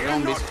ladder with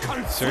zombies.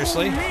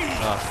 seriously?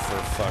 Oh,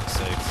 for fuck's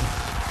sake.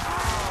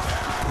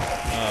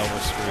 Oh,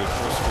 we're screwed.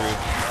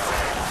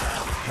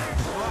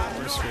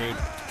 We're screwed.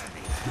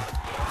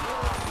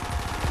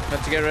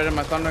 Have to get rid of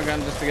my thunder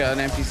gun just to get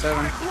an MP7.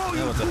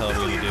 Now what the hell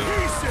are we gonna do?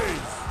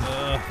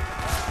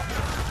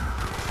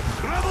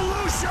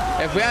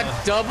 If we had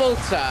double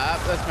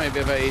tap, this might be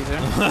a bit easier.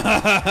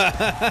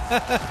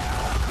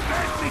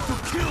 Beg me to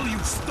kill you,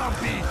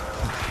 Stumpy.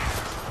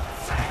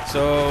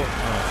 So,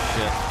 oh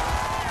shit.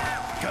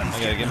 I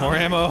gotta get more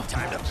ammo.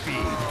 Time to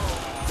feed.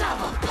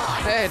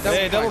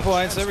 Hey, double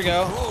points. There we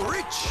go. Oh,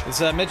 rich. Is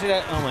that midget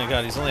at? Oh my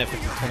god, he's only at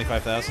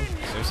 25,000.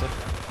 Seriously?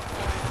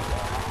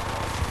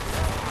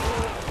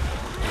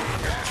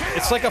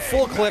 It's like a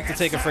full clip to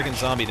take a freaking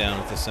zombie down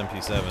with this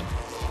MP7.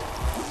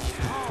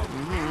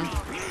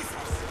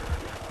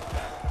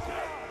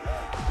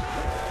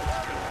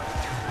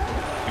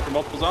 For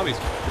multiple zombies.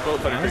 You're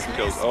both under 50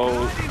 kills.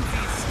 Oh,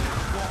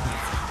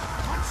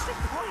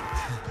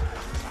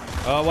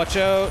 Oh, watch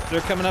out. They're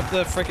coming up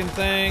the freaking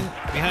thing.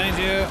 Behind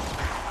you.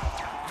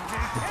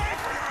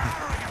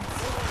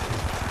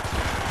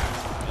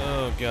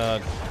 Oh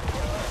god.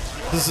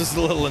 This is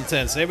a little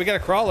intense. Hey, we got a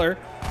crawler.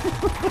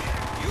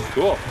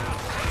 cool.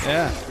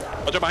 Yeah.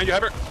 Watch out behind you,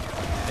 Hyper.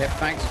 Yeah,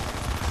 thanks.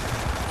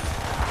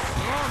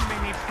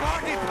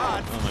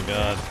 Oh my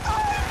god.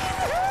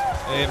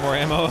 Hey, more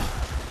ammo.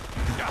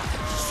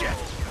 Shit.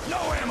 No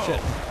ammo. Shit.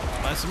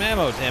 Find some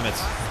ammo, damn it.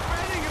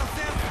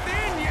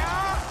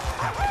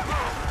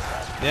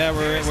 Yeah,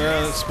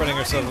 we're spreading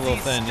ourselves a little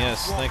thin.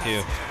 Yes, thank you.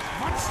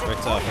 Rick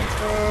Topping.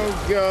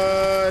 Oh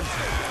god.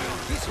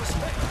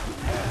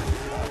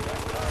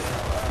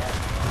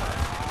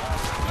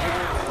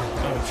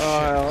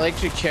 Oh,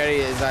 electric cherry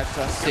is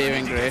actually a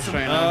saving grace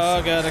right now.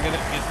 Oh god, I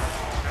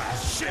gotta.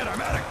 Shit,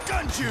 I'm out of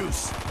gun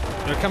juice.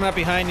 They're coming up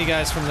behind you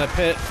guys from the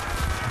pit.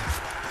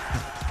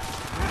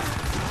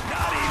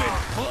 Not even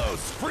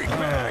close. Freak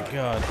bag. Oh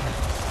god.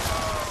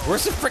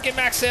 Where's the freaking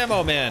max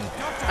ammo, man?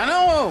 I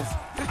know.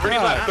 30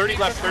 left, 30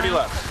 left, 30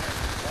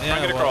 left. Yeah, Try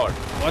and get a well,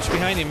 crawler. watch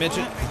behind you,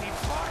 midget.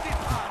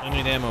 I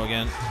need ammo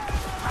again.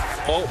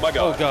 Oh my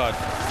god. Oh god.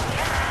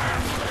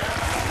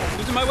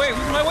 Who's in my way?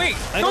 Who's in my way?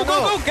 I Go, don't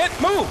know. go, go, get,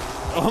 move!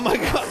 Oh my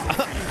god.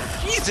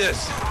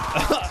 Jesus!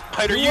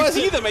 Hyder, Who you was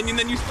see it? them and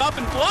then you stop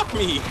and block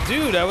me.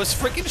 Dude, I was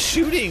freaking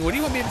shooting. What do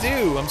you want me to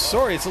do? I'm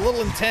sorry, it's a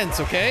little intense,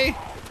 okay?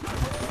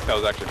 That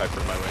was actually Hyper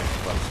in my way.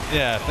 But...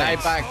 Yeah, I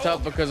thanks. backed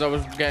up because I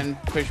was getting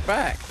pushed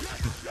back.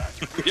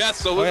 yes,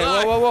 so was Okay,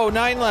 I. whoa, whoa, whoa,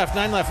 9 left,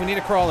 9 left. We need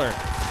a crawler.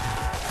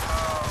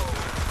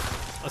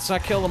 Let's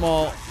not kill them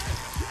all.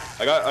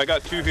 I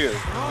got 2 here.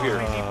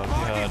 Here. Oh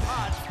god.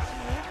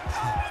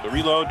 The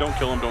reload. Don't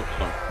kill him. Don't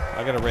kill him.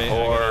 I gotta raid.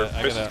 Or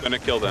Chris is gonna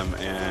kill them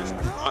and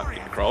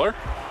get the crawler.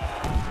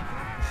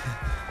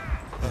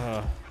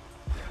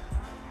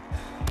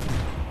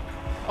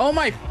 Oh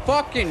my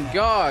fucking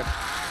god!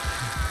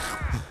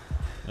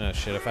 Oh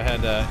shit! If I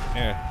had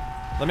here,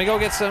 let me go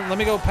get some. Let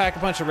me go pack a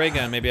bunch of ray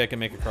gun. Maybe I can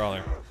make a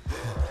crawler.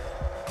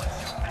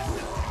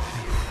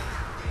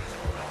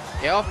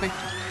 Get off me.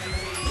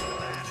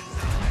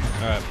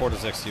 All right, Porta's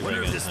XT ray Wonder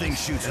if gun. this thing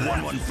shoots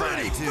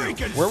 130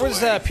 too. Where was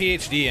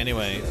PhD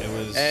anyway? It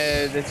was.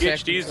 The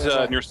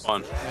PhD's near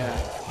spawn.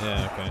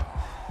 Yeah. Okay.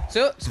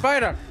 So,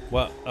 spider!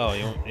 What? Oh,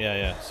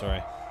 yeah.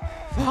 Sorry.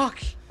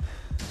 Fuck!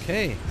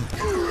 Okay.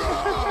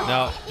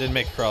 No, didn't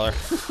make a crawler.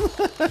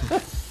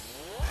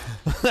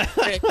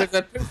 Yeah, 'cause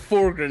I put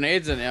 4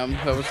 grenades in him.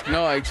 I was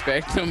not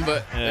expecting them,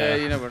 but Yeah.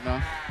 you never know.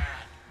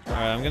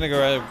 Alright, I'm gonna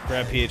go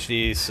grab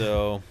PhD,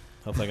 so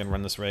hopefully I can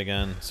run this ray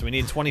gun. So we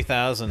need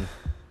 20,000.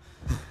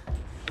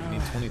 We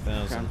need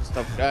 20,000.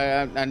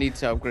 I need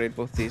to upgrade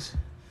both these.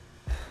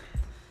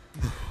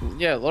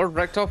 Yeah, Lord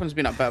Richtofen's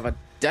been a bit of a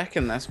dick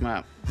in this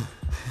map.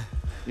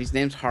 His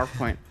name's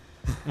Hardpoint.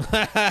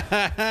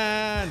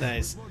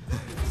 Nice.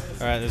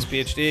 Alright, there's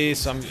PhD,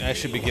 so I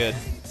should be good.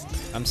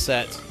 I'm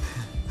set.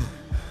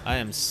 I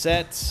am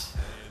set.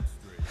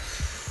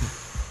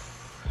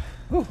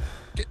 Whew.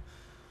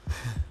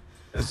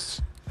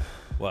 Yes.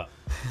 What?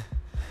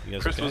 You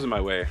guys Chris okay? was in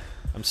my way.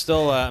 I'm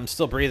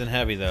still breathing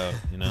heavy though,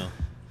 you know.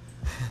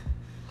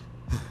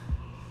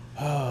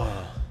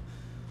 Oh.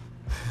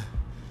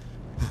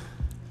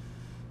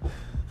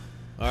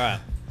 All right.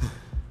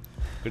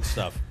 Good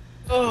stuff.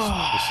 We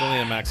still need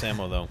a max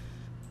ammo though.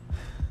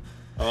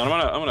 Oh, I'm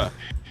gonna.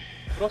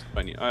 What else do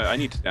I need? I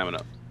need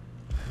stamina.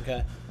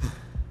 Okay.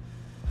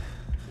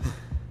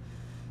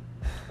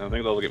 I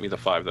think they'll get me the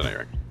 5 that I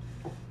earned.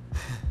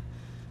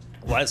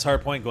 Why is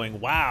Hardpoint going?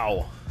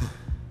 Wow.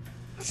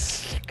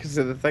 Because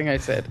of the thing I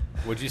said.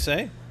 What'd you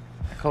say?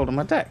 I called him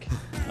a dick.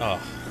 Oh.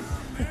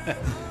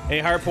 Hey,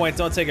 Hardpoint,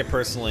 don't take it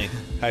personally.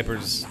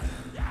 Hyper's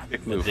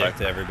Dick a move. dick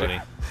to everybody.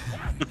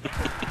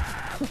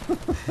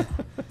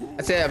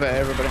 I say that about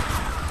everybody.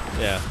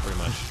 Yeah, pretty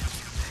much.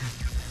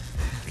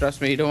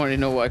 Trust me, you don't want to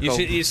know what I call.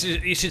 You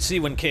should see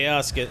when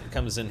Chaos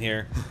comes in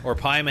here, or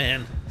Pie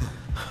Man.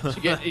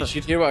 You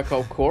should hear what I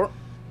call court.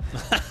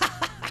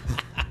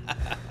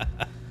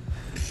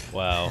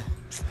 Wow.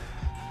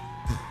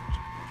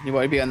 You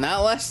want to be on that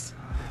list?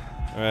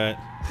 All right.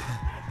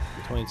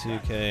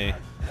 22K.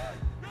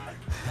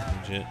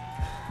 Legit.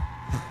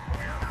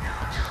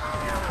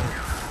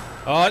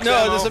 Oh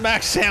no, there's a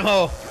max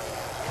ammo.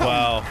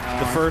 Wow,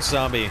 the first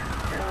zombie.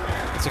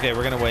 It's okay,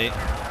 we're gonna wait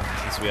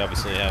since we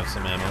obviously have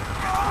some ammo.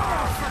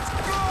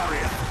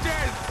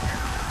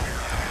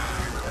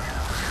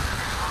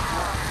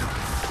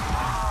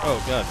 Oh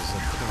god, there's a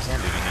fucking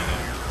zombie behind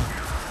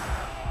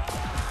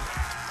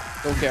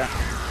Don't care.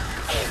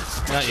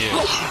 you. Not you.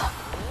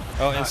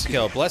 Oh,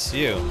 insta-kill. Bless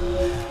you.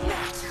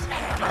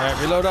 Alright,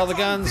 reload all the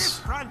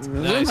guns.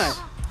 Nice.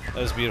 That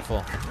was beautiful.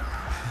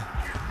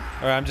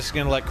 Alright, I'm just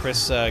gonna let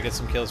Chris get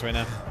some kills right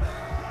now.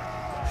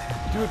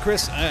 Do it,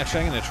 Chris.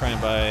 Actually, I'm gonna try and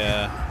buy.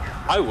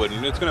 I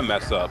wouldn't. It's gonna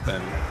mess up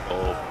and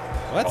pull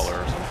What? color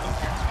or something.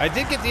 I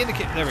did get the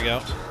indicator. There we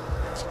go.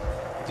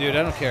 Dude,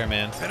 I don't care,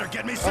 man. Better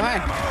get me some hi.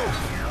 ammo.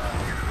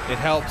 It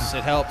helps.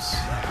 It helps.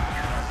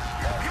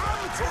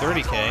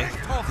 30K.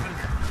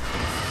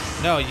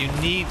 No, you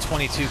need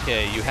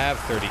 22K. You have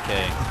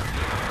 30K.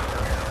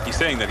 He's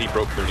saying that he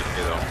broke 30K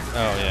though.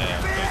 Oh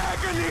yeah.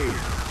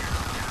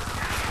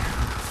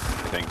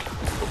 I think.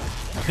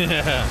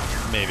 Okay.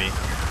 Maybe.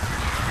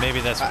 Maybe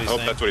that's what I he's hope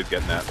saying. that's what he's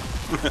getting at.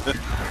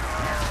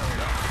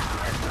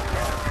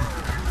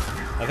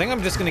 I think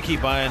I'm just gonna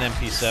keep buying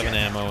MP7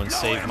 ammo and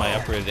save my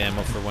upgraded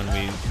ammo for when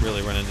we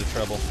really run into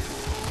trouble.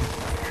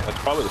 That's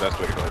probably the best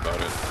way to go about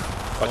it.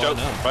 Watch out,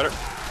 no. spider.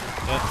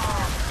 Yeah.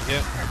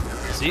 Yeah.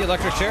 See,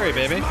 electric cherry,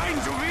 baby.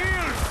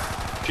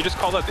 She just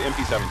called out the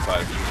MP7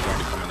 side. She's going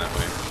to be coming that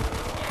way.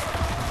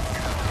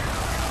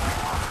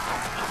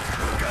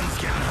 Gun's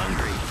getting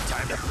hungry.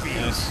 Time to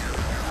feed. Nice.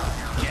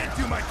 Can't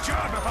do my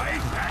job if I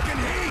ain't packing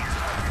heat.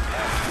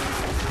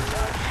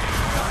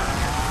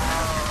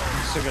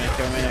 You're still gonna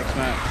kill me next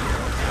match.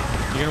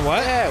 You gonna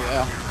what? Yeah,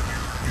 well.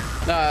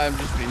 No, I'm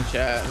just being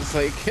chat. It's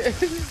like.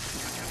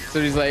 So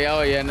he's like,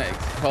 oh yeah,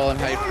 calling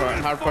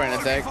hardpoint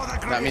attack.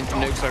 That means the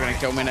nukes are gonna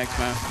kill me next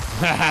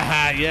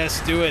match. Yes,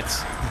 do it.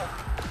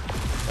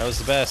 That was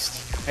the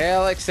best. Hey,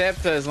 I'll accept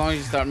it as long as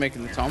you start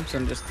making the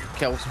Thompson just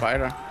kill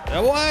Spider.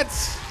 What?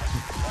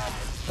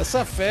 That's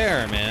not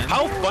fair, man.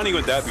 How funny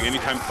would that be?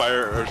 Anytime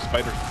fire or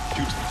spider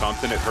shoots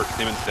Thompson, it hurts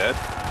him instead.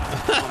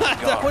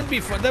 That wouldn't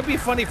be fun. That'd be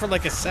funny for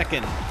like a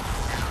second.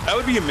 That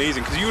would be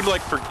amazing because you would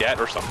like forget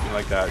or something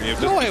like that. You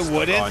know, No, I just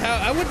wouldn't. on you.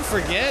 I wouldn't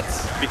forget.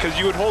 Because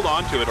you would hold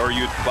on to it, or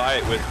you'd buy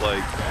it with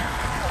like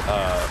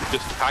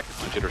just pack a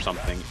punch it or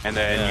something, and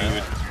then you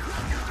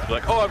would be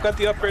like, "Oh, I've got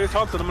the upgraded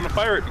Thompson. I'm gonna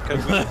fire it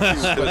because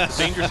it's a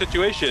dangerous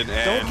situation."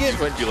 And Don't get- you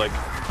would be like,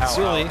 ow,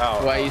 Sully. ow,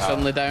 ow, Why are you ow.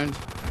 suddenly down?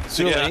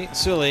 Sully, Yeah.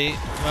 Sully,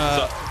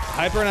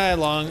 Hyper and I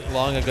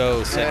long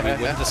ago said we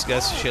wouldn't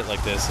discuss shit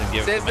like this and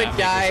give Says the map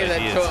guy makers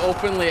that ideas.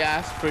 openly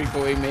asked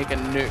people to make a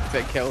nuke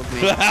that killed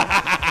me.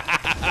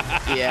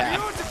 Yeah,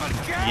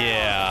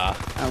 Yeah.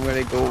 I'm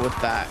gonna go with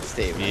that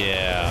statement.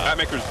 Yeah. Map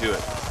makers do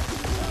it.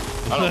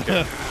 I don't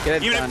care.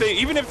 Get it done.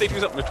 Even if they do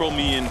something to troll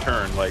me in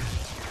turn, like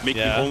make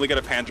Yeah. you only get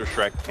a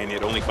Panzerschreck and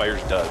it only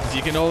fires duds.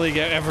 You can only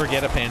ever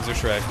get a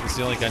Panzerschreck. It's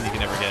the only gun you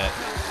can ever get.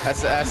 That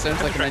sounds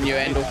like an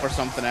innuendo for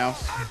something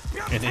else.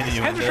 An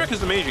innuendo. Panzerschreck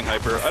is amazing,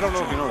 Hyper. I don't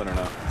know if you know that or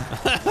not.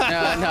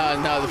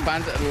 No,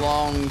 the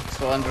long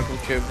cylindrical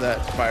tube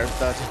that fires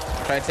that.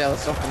 Try to tell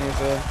us something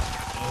here.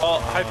 Well,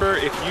 Hyper,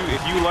 if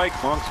you like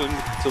long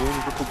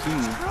cylindrical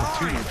tubes,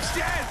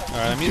 All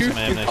right, I'm using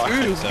my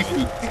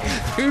M1927.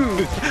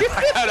 I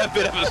had a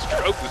bit of a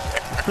stroke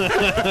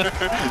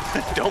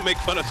there. Don't make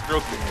fun of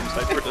stroke victims,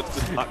 Hyper. That's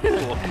just not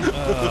cool.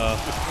 Yeah.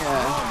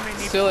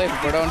 Still like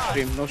we're on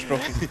stream, no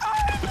stroking.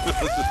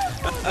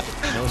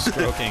 No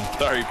stroking.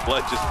 Sorry,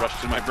 blood just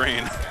rushed in my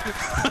brain.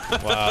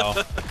 Wow.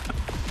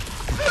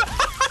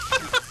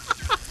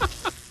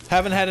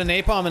 Haven't had a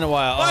napalm in a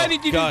while. Why Oh,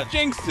 did you God. just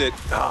jinx it?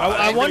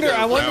 I wonder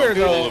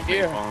though.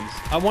 Here.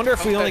 I wonder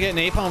if we only get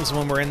napalms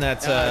when we're in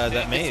that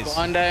that maze.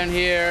 One down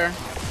here.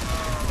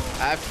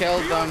 I've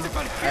killed them.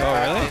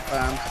 really?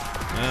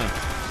 Yeah.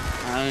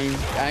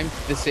 I'm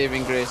the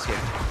saving grace here.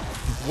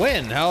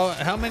 When?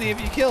 How many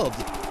have you killed?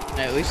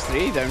 At least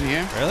 3 down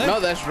here. Really?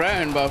 Not this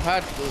round, but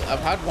I've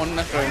had one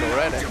this round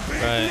already.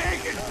 Right.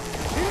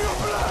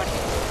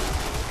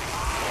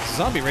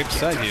 Zombie right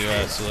beside you,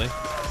 silly.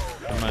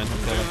 Never mind.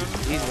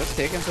 Jeez, what's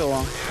taking so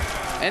long?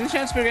 Any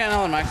chance we're getting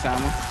all the max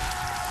ammo?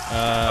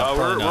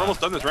 We're almost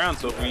done this round,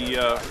 so if we,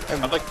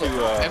 I'd like to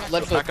I've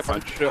literally pack a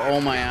punch. through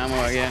all my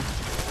ammo again.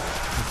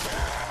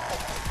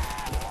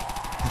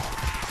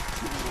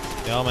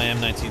 Yeah, all my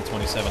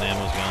M1927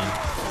 ammo's gone.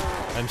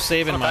 I'm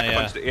saving my. Pack a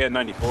punch to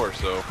AN94,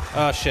 so.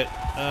 Oh shit.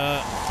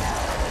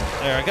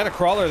 There, I got a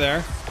crawler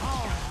there.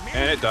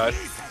 And it died.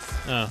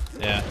 Oh,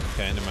 yeah.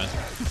 Okay, never mind.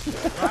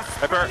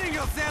 Hyper,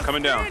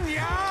 coming down.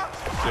 Yeah,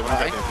 I want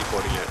to get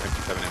MP40 to get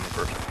MP7 ammo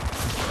first.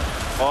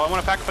 Oh, I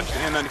want to pack a punch to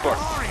AN94.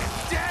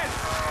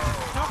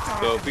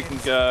 So if we can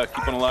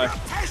keep on alive.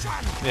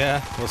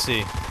 Yeah, we'll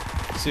see.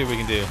 See what we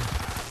can do.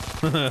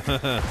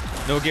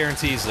 No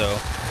guarantees though.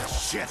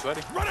 Shit.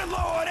 Buddy. Running low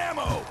on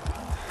ammo.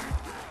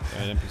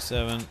 Alright,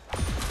 MP7.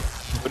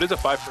 But it is a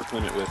 5 perk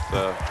limit with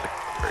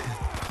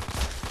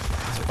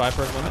It's a 5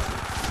 perk limit.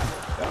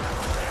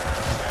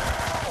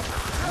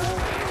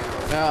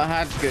 Well, I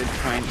had good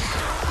points.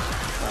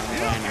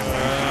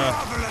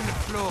 Grovel on the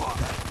floor.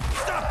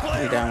 Stop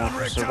playing down around, for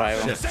Rick.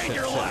 survival. This ain't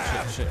your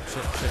lab. Shit.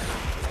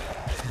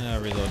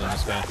 Reloading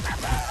this guy.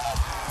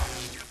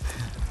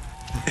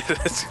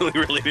 That's really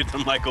related to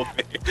Michael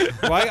Bay.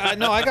 Well,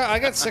 I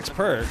got 6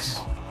 perks.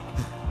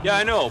 Yeah,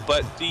 I know,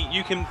 but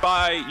you can't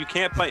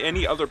buy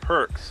any other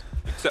perks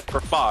except for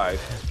 5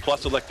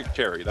 plus electric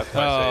cherry. That's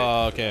why I say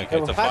Oh, okay.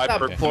 it's a I've had 5 that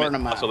perk before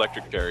limit in a plus map.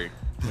 electric cherry.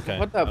 Okay,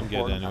 What that I'm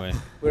before? good anyway.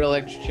 Where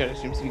electric chair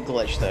seems to be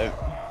glitched out.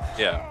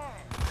 Yeah,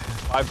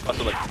 5 plus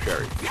electric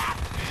cherry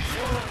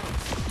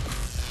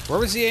Where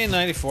was the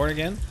A94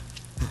 again?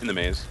 in the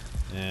maze.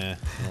 Yeah,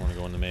 I don't want to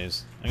go in the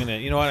maze. You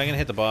know what? I'm gonna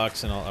hit the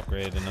box and I'll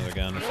upgrade another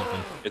gun or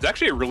something. It's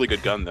actually a really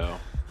good gun though.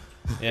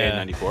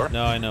 Yeah. A94?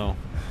 No, I know.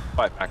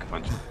 5 pack a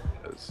punch.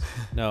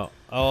 No,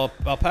 I'll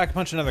pack a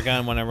punch another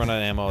gun when I run out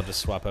of ammo. I'll just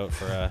swap out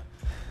for an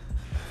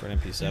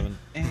MP7.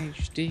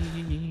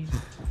 HD.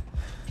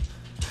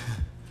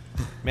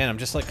 Man, I'm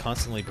just like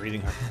constantly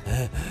breathing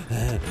hard.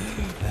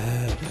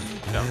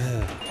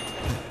 No.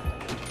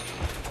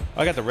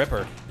 I got the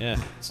Ripper. Yeah,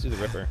 let's do the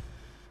Ripper.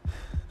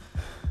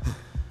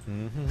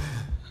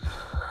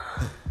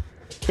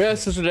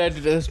 Best is related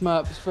to this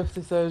map is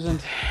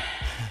 50,000.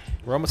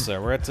 We're almost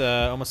there. We're at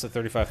almost at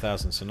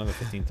 35,000, so another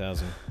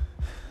 15,000.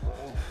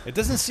 It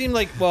doesn't seem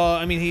like, well,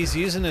 I mean, he's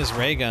using his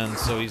ray gun,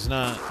 so he's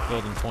not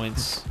building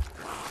points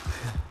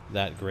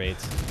that great.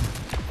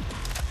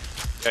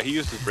 Yeah, he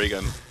used his ray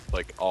gun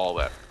like all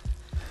that.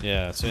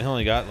 Yeah, so he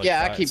only got like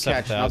Yeah, I keep catching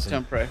up 7,000.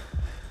 temporary.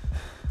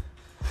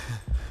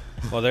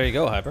 Well, there you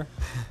go, Hyper.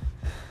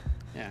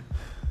 Yeah.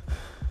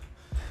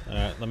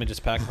 Alright, let me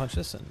just pack punch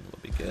this and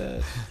we'll be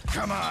good.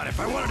 Come on, if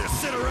I wanted to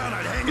sit around,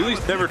 I'd hang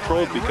He's never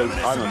trolled because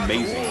I'm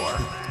amazing.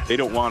 They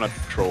don't want to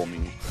troll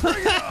me.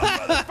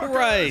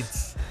 Right.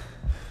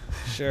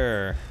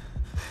 Sure.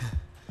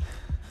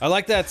 I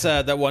like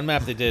that one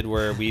map they did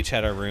where we each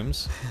had our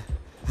rooms.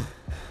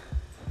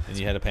 And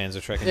you had a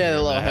Panzerschreck in Yeah, your the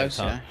room. little I had a house,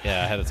 yeah.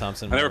 Yeah, I had a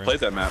Thompson in I my never room. played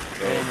that map,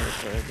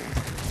 so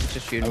Just I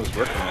shooting. was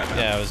working that map.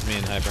 Yeah, it was me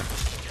and Hyper.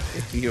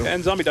 You.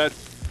 And zombie died.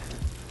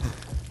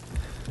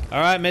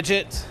 Alright,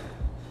 midget.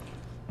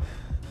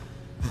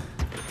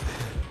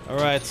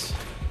 Alright,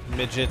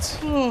 midget.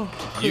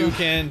 You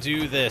can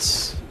do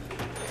this.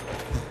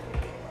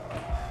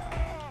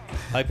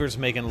 Hyper's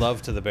making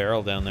love to the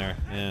barrel down there.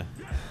 Yeah.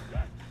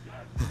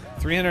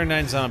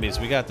 309 zombies.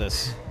 We got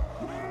this.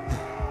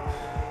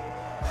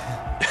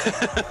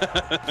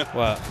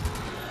 What?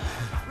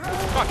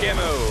 Fuck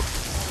ammo!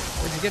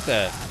 Where'd you get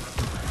that?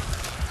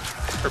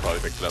 Her probably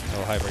picked it up.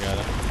 Oh, Hyper got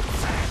it.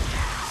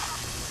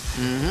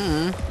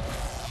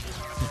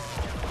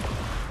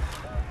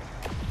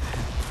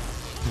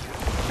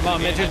 Come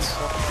on, midgets.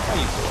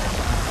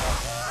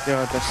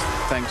 God, this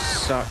thing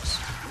sucks.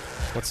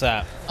 What's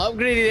that?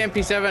 Upgraded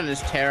MP7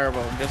 is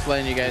terrible. Just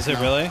letting you guys Is know.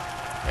 it really?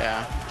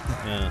 Yeah.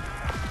 Yeah.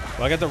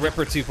 Well, I got the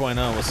Ripper 2.0.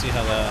 We'll see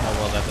how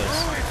well that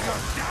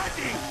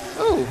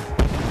does. Ooh.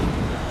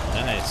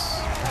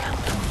 Nice.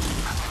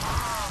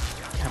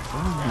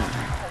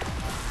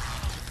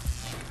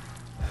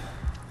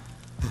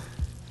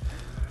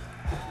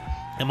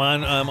 I'm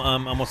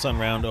almost on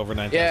round over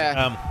 9,000.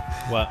 Yeah.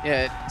 What?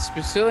 Yeah,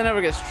 Sula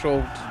never gets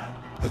trolled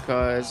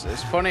because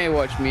it's funny to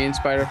watch me and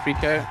Spider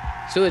freak out.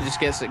 Sula just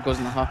gets it, goes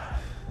in the huff.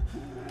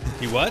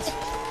 He what?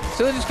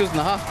 Sula just goes in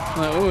the huff.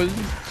 Like, oh,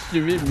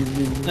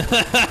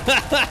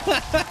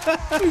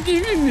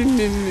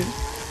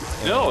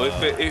 No, it's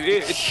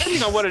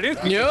depending on what it is.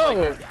 because, no.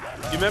 like,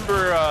 you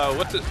remember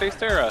what's it face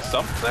there?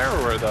 Sump there,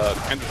 where the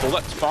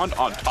bullet spawned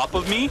on top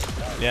of me?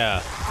 Yeah.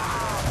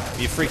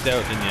 You freaked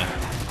out, didn't you?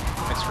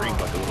 I screamed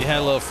like a little. You had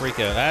a little freak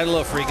out. I had a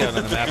little freak out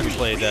on the map we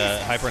played,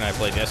 Hyper and I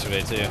played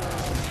yesterday, too.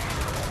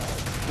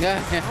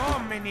 Yeah, yeah. Oh,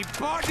 many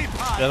body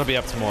parts. That'll be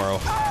up tomorrow.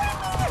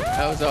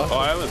 That was awesome.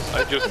 Oh,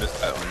 I just missed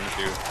that one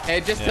too.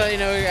 Hey, just to let you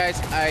know, guys,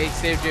 I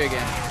saved you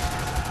again.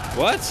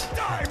 What?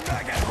 Die,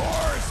 maggot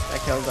horse. I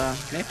killed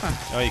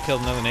Napalm. Oh, you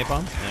killed another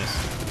napalm?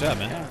 Nice. Good job,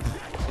 man.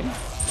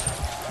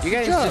 Yeah. You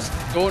guys just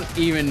don't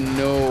even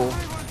know.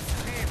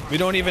 We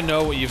don't even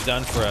know what you've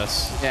done for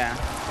us. Yeah.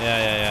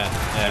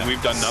 And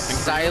we've done nothing.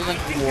 Silent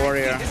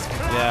warrior.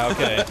 Yeah,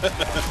 okay.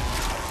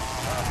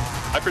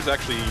 Hyper's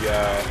actually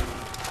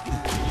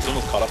he's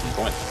almost caught up in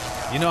points.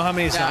 You know how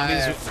many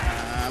zombies?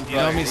 You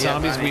know how many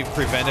zombies we've we've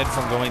prevented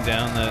from going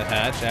down the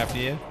hatch after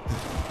you?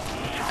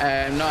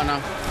 No, no.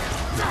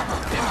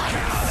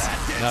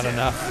 Not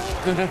enough.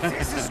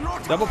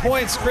 Double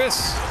points,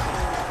 Chris.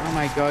 Oh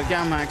my god,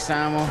 get max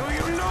ammo. Do you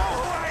know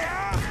who I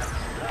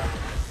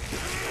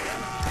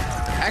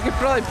am? I could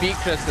probably beat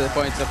Chris to the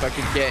points if I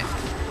could get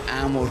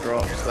ammo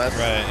drops. That's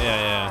Right,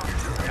 yeah.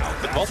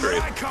 The vault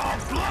rate. I call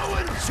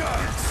blowing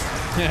chucks.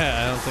 Yeah,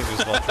 I don't think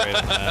there's vault trade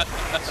in that,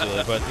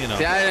 silly, but you know.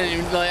 See, I didn't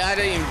even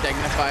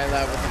dignify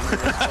that with the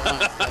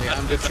response. Like,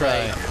 I'm just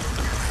Try.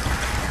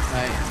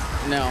 like,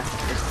 no,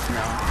 just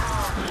no.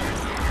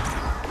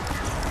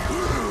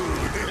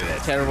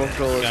 Terrible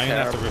troll is I'm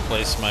gonna have to terrible.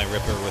 replace my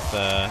Ripper with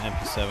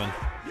MP7.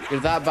 You're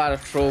that bad a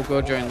troll,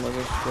 go join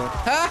Lizard Troll.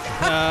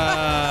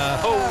 Ha!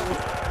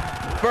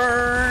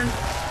 Burn!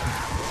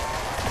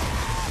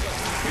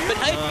 But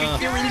I think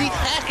they're elite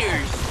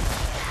hackers.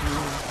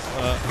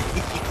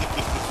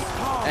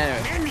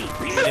 Anyway.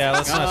 Yeah,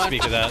 let's not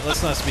speak of that.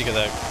 Let's not speak of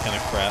that kind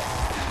of crap.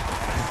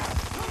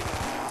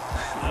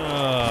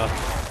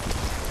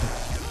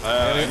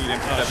 I need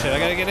Oh shit, I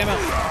gotta get him out.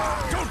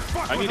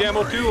 I need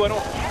ammo too. I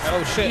don't.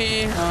 Oh shit.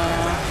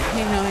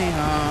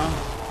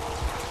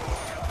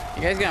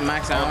 You guys got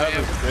max ammo?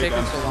 It's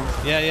taking so long.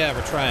 Yeah,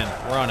 we're trying.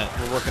 We're on it.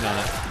 We're working on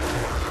it.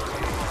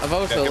 I've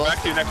also Get lost.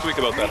 back to you next week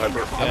about that,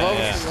 Hyper. I've Yeah,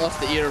 obviously lost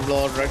the ear of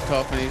Lord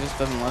Rigtop and he just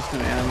doesn't listen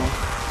to me anymore.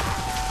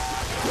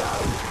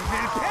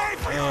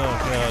 Oh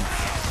god.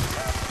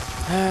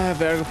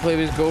 Better go play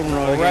with his golden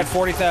rod. We're again. at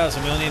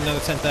 40,000. We only need another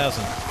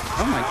 10,000.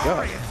 Oh my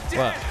god.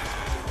 What?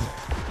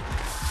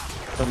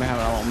 Told me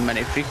having a little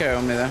mini freak out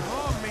on me there.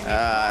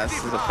 This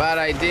is a bad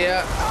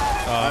idea.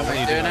 Oh, Am what I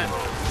are you doing doing? it?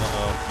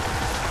 Uh-oh.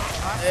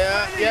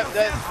 Yep.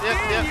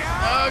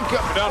 Oh,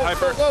 God. Down,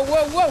 Hyper. Whoa.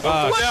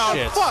 Oh, What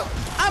shit. the fuck?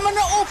 I'm in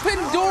an open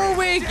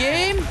doorway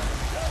game.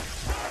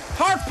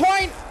 Hard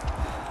point.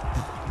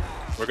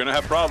 We're gonna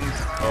have problems.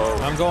 Oh.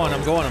 I'm going.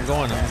 I'm gone.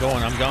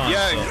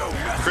 Yeah,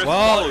 so. Chris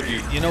Well, followed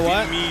you. you know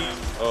what? Me.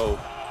 Oh.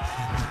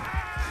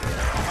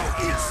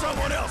 Eat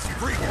someone else,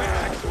 freak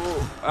bag.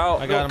 Ow.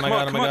 I got him, I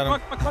got him. Come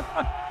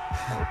on.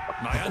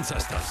 My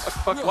ancestors.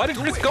 Fuck, why did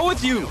Chris go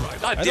with you?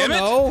 God I damn don't it.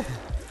 know.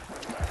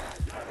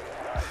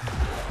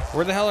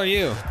 Where the hell are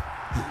you?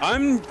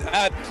 I'm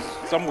at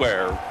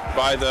somewhere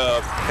by the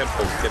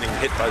temple getting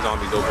hit by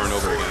zombies over and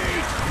over again.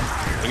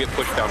 I get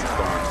pushed down the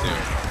storm soon.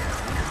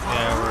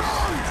 Yeah,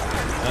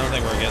 I don't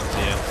think we're getting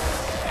to you.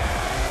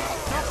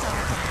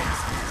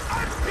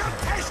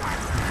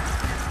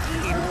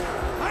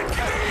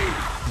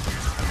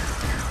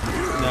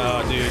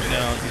 No, dude,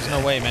 no. There's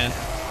no way, man.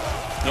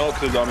 No,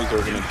 because the zombies are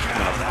going to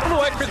come up. I don't know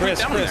why Chris went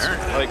down Chris. there.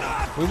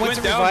 Like, We went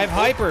to down- revive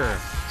Hyper,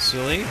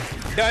 silly.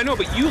 Yeah, I know,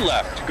 but you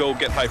left to go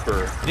get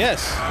Hyper.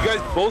 Yes. You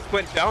guys both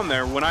went down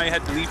there when I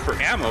had to leave for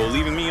ammo,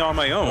 leaving me on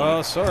my own.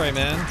 Oh, sorry,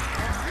 man.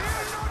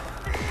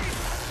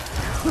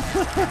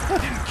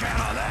 Didn't count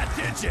on that,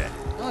 did you?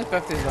 Only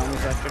 50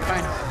 zombies left. You're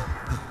fine.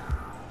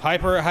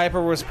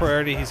 Hyper was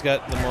priority. He's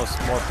got the more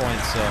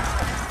points, so.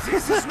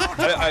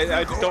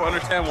 I just don't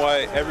understand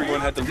why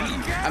everyone had to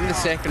leave. I'm the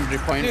secondary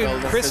point Dude,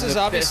 builder. Chris for is the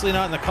obviously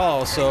not in the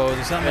call, so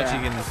there's not much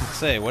Yeah. you can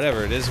say.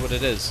 Whatever, it is what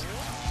it is.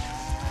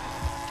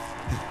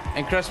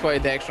 And Chris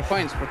wanted the extra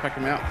points for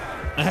picking me up.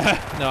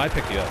 No, I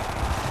picked you up.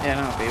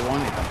 Yeah, no, but he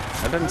wanted them.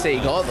 I didn't say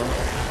he got them.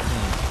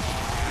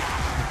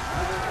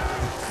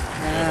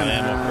 There's my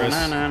ammo, Chris.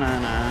 Na, na, na,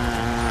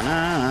 na,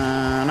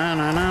 na, na,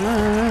 na, na,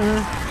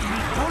 na.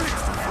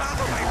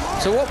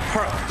 So what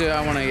perk do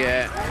I want to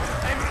get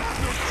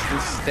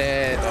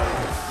instead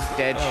of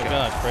dead Oh shot?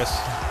 god, Chris.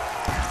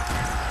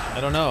 I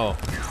don't know.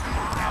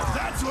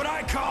 That's what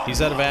I call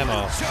He's out of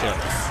ammo. Shit.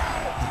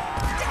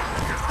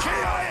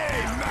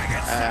 KIA,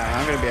 maggots.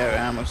 I'm gonna be out of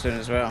ammo soon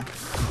as well.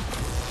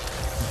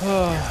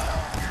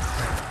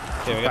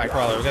 Okay, we got a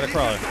crawler. We got a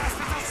crawler.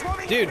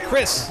 Dude,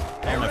 Chris!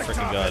 Oh my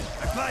freaking god.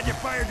 I'm glad you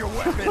fired your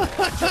weapon.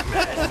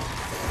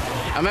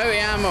 I'm out of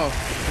ammo.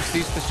 Just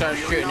needs to start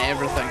shooting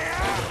everything.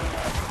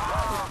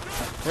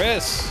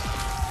 Chris!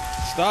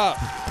 Stop!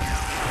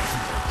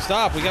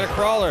 Stop! We got a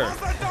crawler.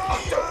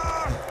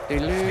 There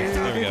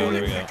we go.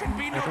 There we go.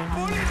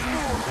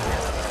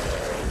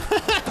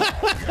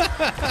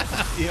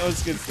 He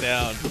always gets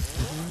down.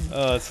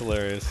 Oh, that's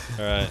hilarious.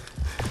 All right.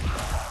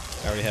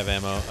 I already have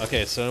ammo.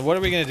 Okay, so what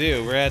are we gonna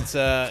do? We're at,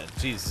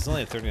 geez, it's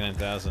only at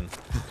 39,000.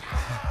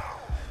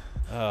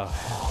 Oh.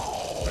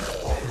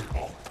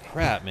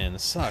 Crap, man,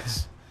 this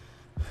sucks.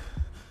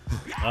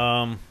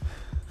 I'm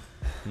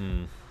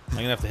gonna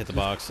have to hit the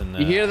box and,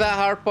 You hear that,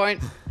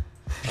 Hardpoint?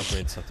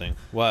 upgrade something.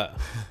 What?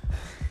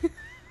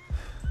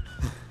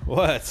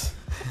 What?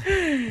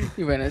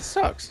 You went, it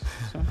sucks.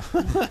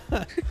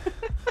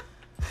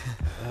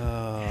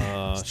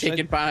 So, Should take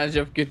I- advantage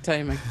of good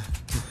timing.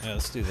 Yeah,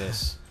 let's do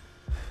this.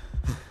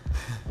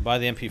 I'll buy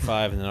the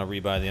MP5 and then I'll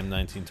rebuy the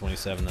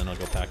M1927, then I'll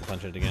go pack a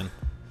punch it again.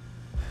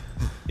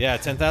 Yeah,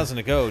 10,000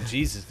 to go.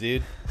 Jesus,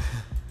 dude.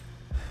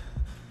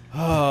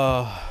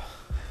 Oh.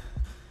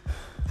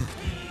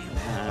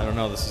 I don't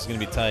know. This is gonna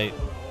be tight.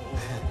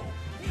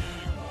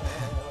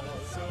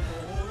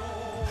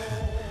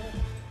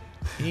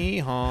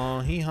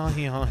 Hee-haw, hee-haw,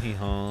 hee-haw,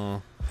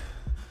 hee-haw.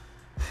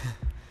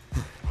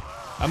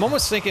 I'm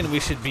almost thinking we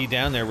should be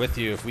down there with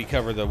you if we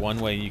cover the one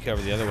way, you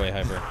cover the other way,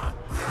 Hyper.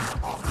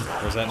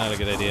 Or is that not a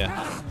good idea?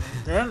 I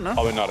don't know.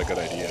 Probably not a good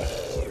idea.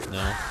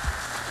 No?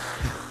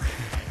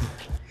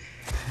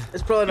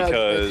 It's probably not.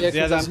 Because- Yeah,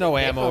 there's I'm- no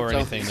ammo or so-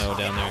 anything, though,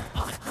 down there.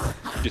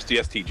 Just the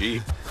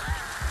STG.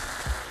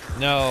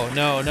 No,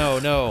 no, no,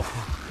 no.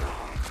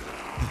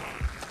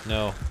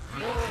 No.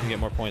 You get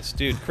more points.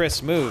 Dude,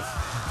 Chris, move.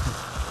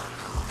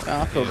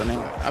 I pulled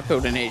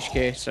an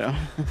HK, so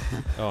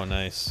Oh,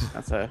 nice.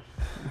 that's a.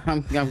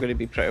 I'm gonna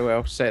be pretty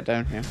well set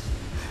down here.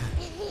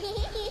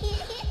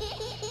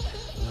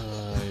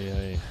 Ay,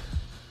 ay.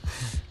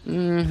 Did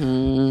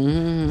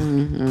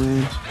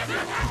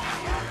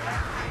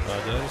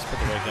I just put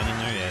the right gun in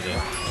there? Yeah, I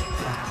did.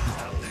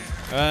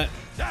 Alright,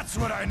 That's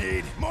what I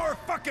need. More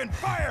fucking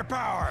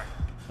firepower.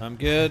 I'm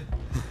good.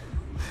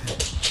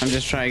 I'm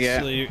just trying to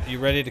So get. you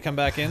ready to come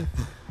back in?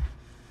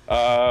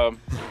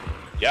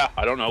 Yeah,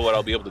 I don't know what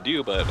I'll be able to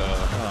do, but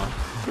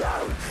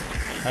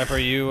Hyper,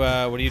 you, what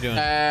are you doing?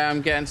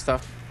 I'm getting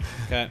stuff.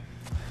 Okay.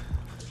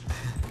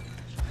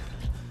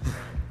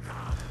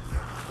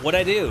 What'd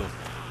I do?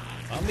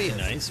 I'm being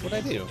nice. What'd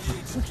I do?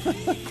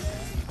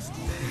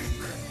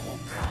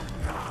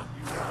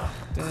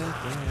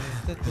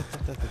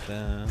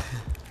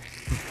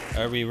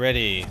 Are we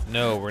ready?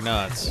 No, we're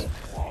not.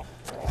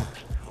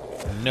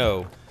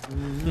 No.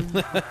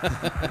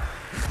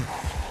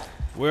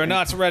 We're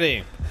not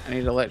ready. I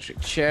need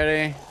electric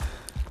cherry.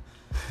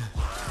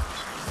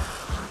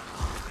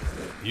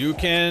 You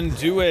can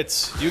do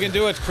it. You can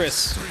do it, Chris.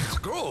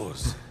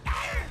 Screws.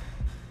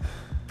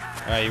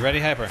 Alright, you ready,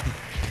 Hyper?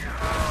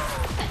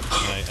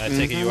 Alright, I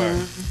take it you are.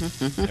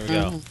 There we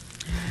go.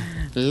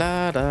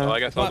 La da. well, I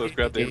guess I'll just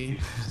grab the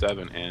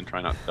MP7 and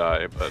try not to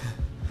die, but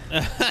I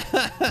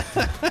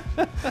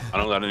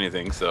don't got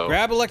anything, so.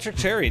 Grab electric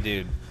cherry,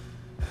 dude.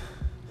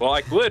 Well,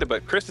 I would,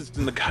 but Chris is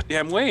in the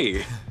goddamn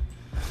way.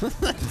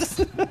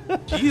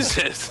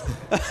 Jesus.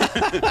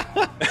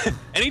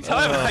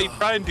 Anytime I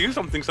try and do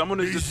something, someone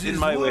is just in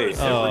my way every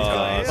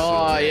time.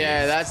 Oh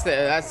yeah, that's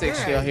the excuse.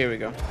 Oh, here we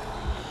go.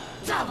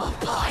 Double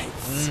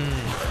points.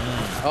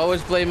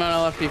 Always blame on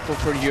other people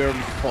for your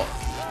fault.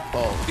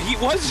 He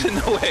was in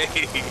the way.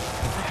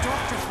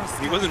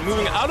 He wasn't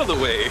moving out of the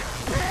way.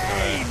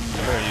 Alright, I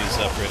better use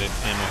upgraded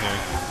ammo here.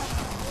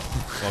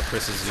 While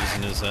Chris is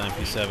using his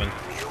MP7.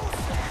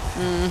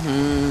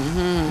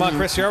 Come on,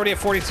 Chris, you're already at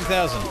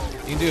 42,000. You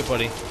can do it,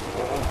 buddy.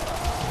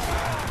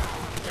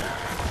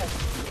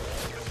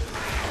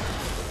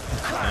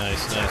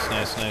 Nice, nice,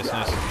 nice, nice,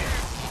 nice.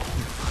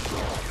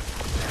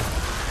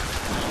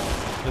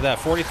 Look at that,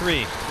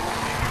 43.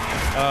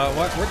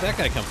 Where'd that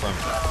guy come from?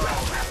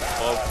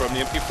 Well, from the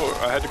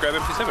MP4, I had to grab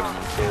MP7 on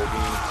him, so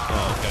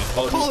Oh, okay.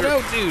 Call Call it it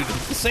out, dude!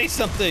 Say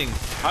something!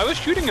 I was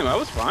shooting him. I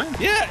was fine.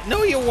 Yeah,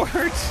 no, you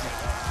weren't!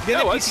 Get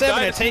Yeah, an well, he MP7,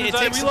 died as soon as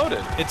I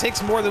reloaded. it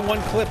takes more than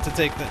one clip to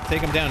take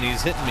him down.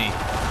 He's hitting me.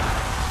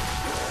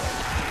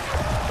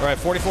 Alright,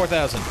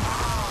 44,000.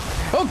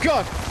 Oh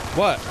god!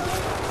 What?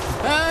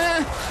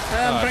 I'm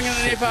Oh, bringing an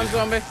shit, napalm dude.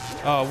 zombie.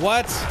 Oh,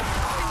 what?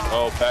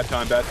 Oh, bad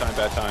time, bad time,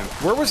 bad time.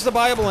 Where was the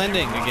Bible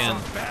ending again?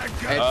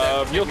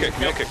 Mule kick,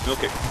 mule kick, mule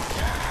kick.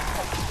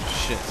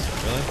 Shit,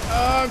 really?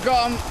 Oh,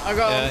 got him! I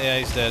got him. Yeah,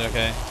 he's dead,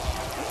 okay.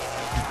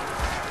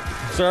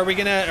 So are we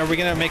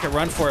gonna make a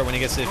run for it when he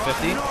gets to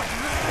 50? We're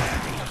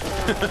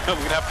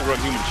gonna have to run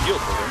human shield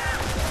for him.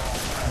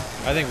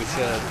 I think we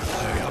should.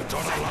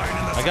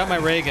 I got my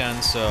ray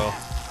gun, so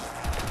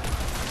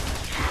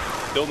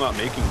Still not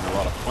making a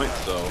lot of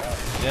points, though.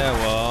 yeah.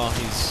 Well,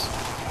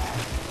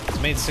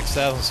 he's made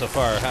 6,000 so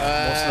far. Most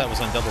of that was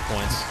on double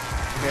points.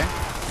 Okay.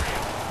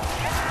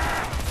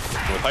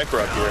 With Hyper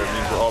up here, it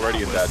means we're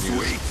already in bad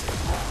news.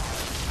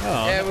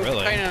 Oh, Yeah, not we'll really.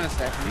 be fine in a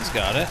second. He's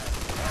got it.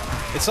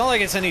 It's not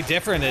like it's any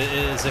different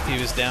as if he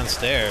was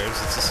downstairs.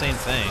 It's the same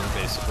thing,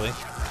 basically.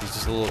 He's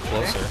just a little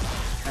closer.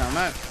 No, I'm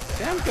out.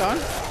 See, I'm gone.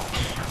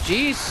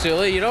 Jeez,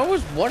 Sully, you're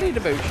always worried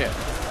about shit.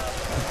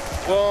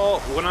 Well,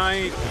 when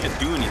I can't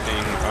do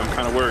anything, I'm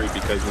kind of worried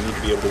because we need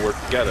to be able to work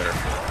together.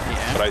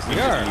 Yeah. But I seem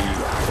We are. to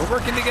be... We're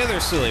working together,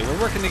 Silly. We're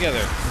working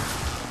together.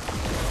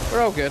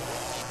 We're all good.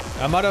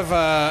 I'm out of,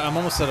 I'm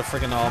almost out of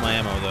friggin' all my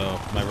ammo, though.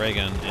 My ray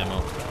gun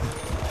ammo.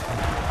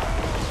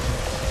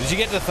 Did you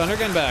get the thunder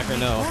gun back, or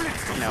no?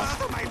 No.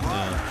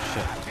 Oh,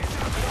 shit.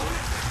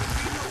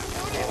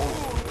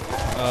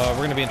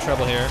 We're gonna be in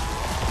trouble here.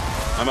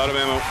 I'm out of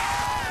ammo.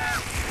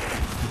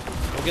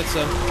 We'll get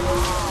some.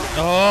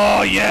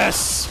 Oh,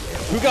 yes!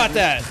 Who got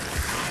that?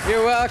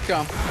 You're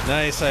welcome.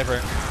 Nice,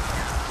 Hyper.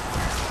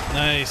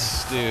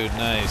 Nice, dude.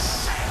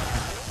 Nice.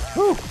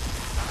 Whew.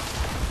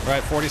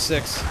 Right,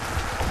 46.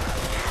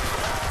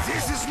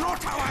 This is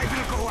not how I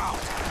will go out.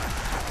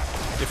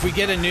 If we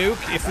get a nuke,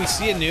 if we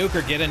see a nuke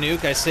or get a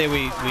nuke, I say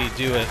we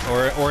do it.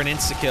 Or an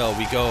insta-kill,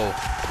 we go.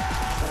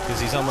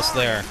 Because he's almost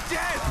there.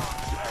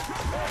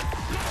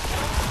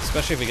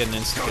 Especially if we get an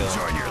insta-kill.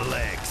 Join your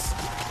legs.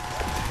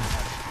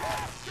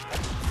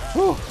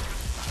 Whew.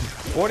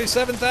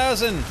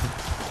 47,000.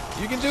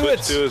 You can do Switch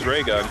it. to his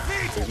ray gun.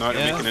 He's not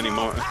Yeah. making any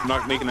more.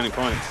 Not making any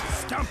points.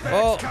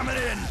 Oh. Coming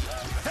in.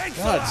 Thanks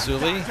God, a lot,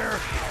 Zuli. Doctor.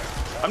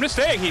 I'm just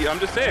saying. I'm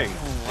just saying.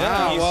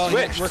 Yeah, He's well,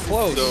 switched, we're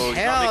close. so he's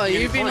not Hell, making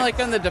any you've been points. like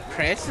on the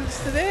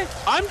depressants today?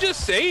 I'm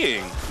just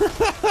saying.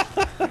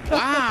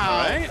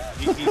 Wow. Right?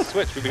 He's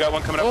switched. We got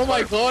one coming up. Oh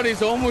my god,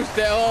 he's almost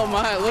dead. Oh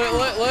my, look.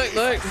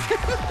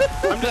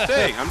 I'm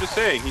just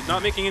saying. He's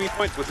not making any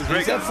points with his ray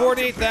He's at gun.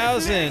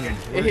 48,000.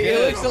 he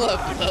looks a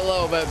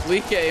little bit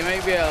bleak. He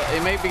might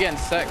be getting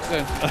sick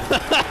soon.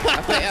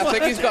 I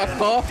think he's got a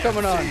cough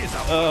coming on.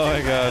 Oh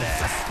my god.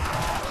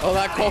 Oh,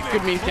 that cough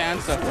could mean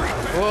cancer.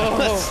 Whoa.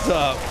 Let's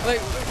stop.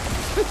 Like,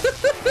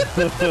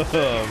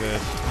 Oh man.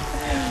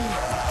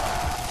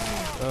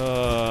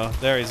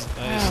 There he's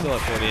still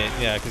at 48.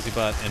 Yeah, because he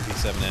bought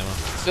MP7 ammo.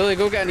 Silly,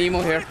 go get an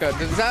emo haircut.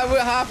 Is that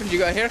what happened? You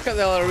got a haircut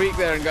the other week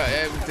there and got.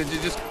 Did you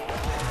just?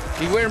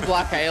 You wearing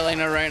black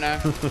eyeliner right now?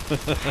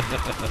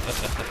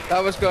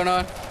 That what's going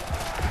on?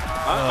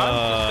 I'm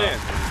just saying.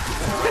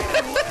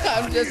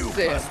 I'm just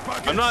saying.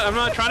 I'm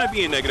not trying to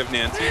be a negative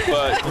Nancy,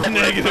 but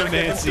Negative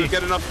Nancy. to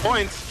get enough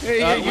points.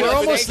 We're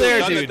almost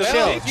there, dude. Chill,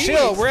 Jeez.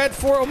 chill. We're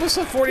at almost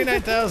at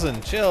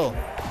 49,000. Chill.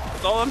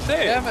 That's all I'm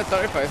saying. Yeah, I'm at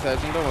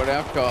 35,000. Don't worry,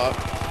 I've caught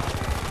up.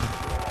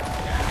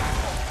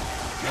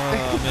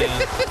 Oh man.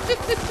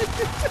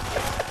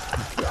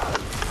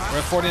 We're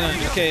at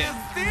 49. Okay.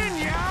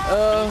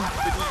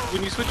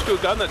 When you switch to a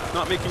gun that's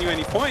not making you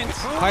any points,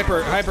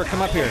 Hyper,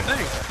 come up here.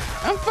 thanks.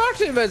 I'm far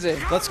too busy.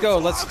 Let's go.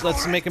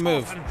 Let's make a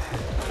move.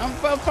 I'm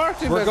far too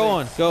busy. We're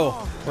going.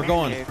 Go. We're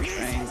going. Okay,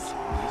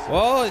 fine.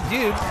 Well,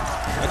 dude,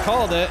 I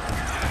called it.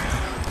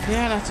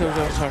 Yeah, not too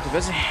I was far too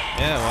busy.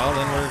 Yeah. Well,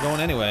 then we're going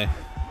anyway.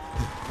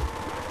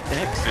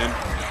 And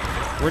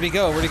Where'd he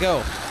go? Where'd he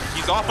go?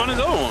 he's off on his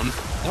own.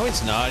 No,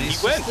 he's not. He's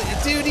He went.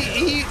 just, dude.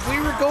 We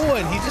were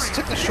going. He just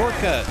took the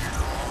shortcut.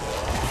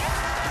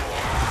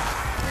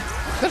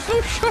 There's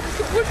no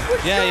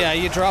shortcut. Yeah.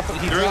 He dropped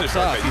There is a off.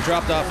 shortcut. He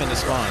dropped off into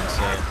spawn.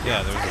 So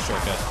yeah, there was a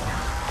shortcut.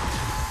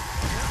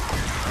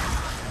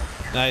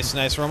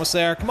 Nice. We're almost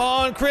there. Come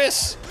on,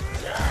 Chris.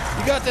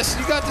 You got this.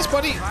 You got this,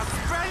 buddy.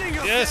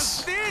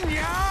 Yes.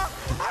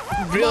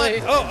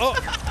 Really? Oh.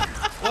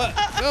 What?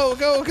 Go.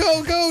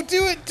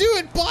 Do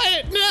it. Buy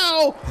it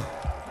now.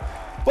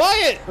 Buy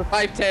it. For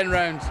 5-10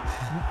 rounds.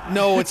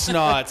 No, it's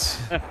not.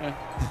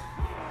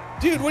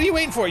 Dude, what are you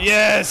waiting for?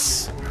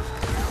 Yes.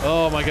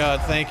 Oh my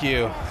god, thank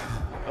you.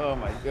 Oh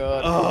my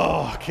god.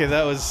 Oh, okay,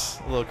 that was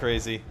a little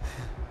crazy.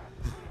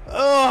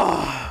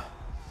 Oh.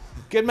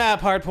 Good map,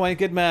 Hardpoint,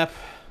 good map.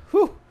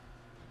 Whew.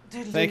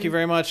 Thank you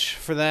very much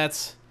for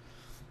that.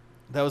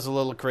 That was a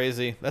little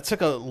crazy. That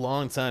took a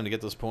long time to get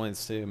those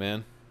points too,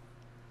 man.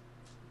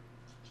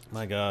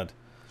 My god.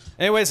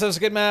 Anyways, that was a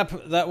good map.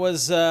 That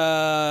was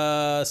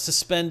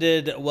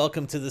Suspended.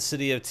 Welcome to the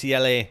city of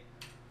TIELI.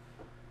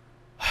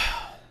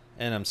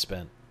 And I'm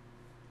spent.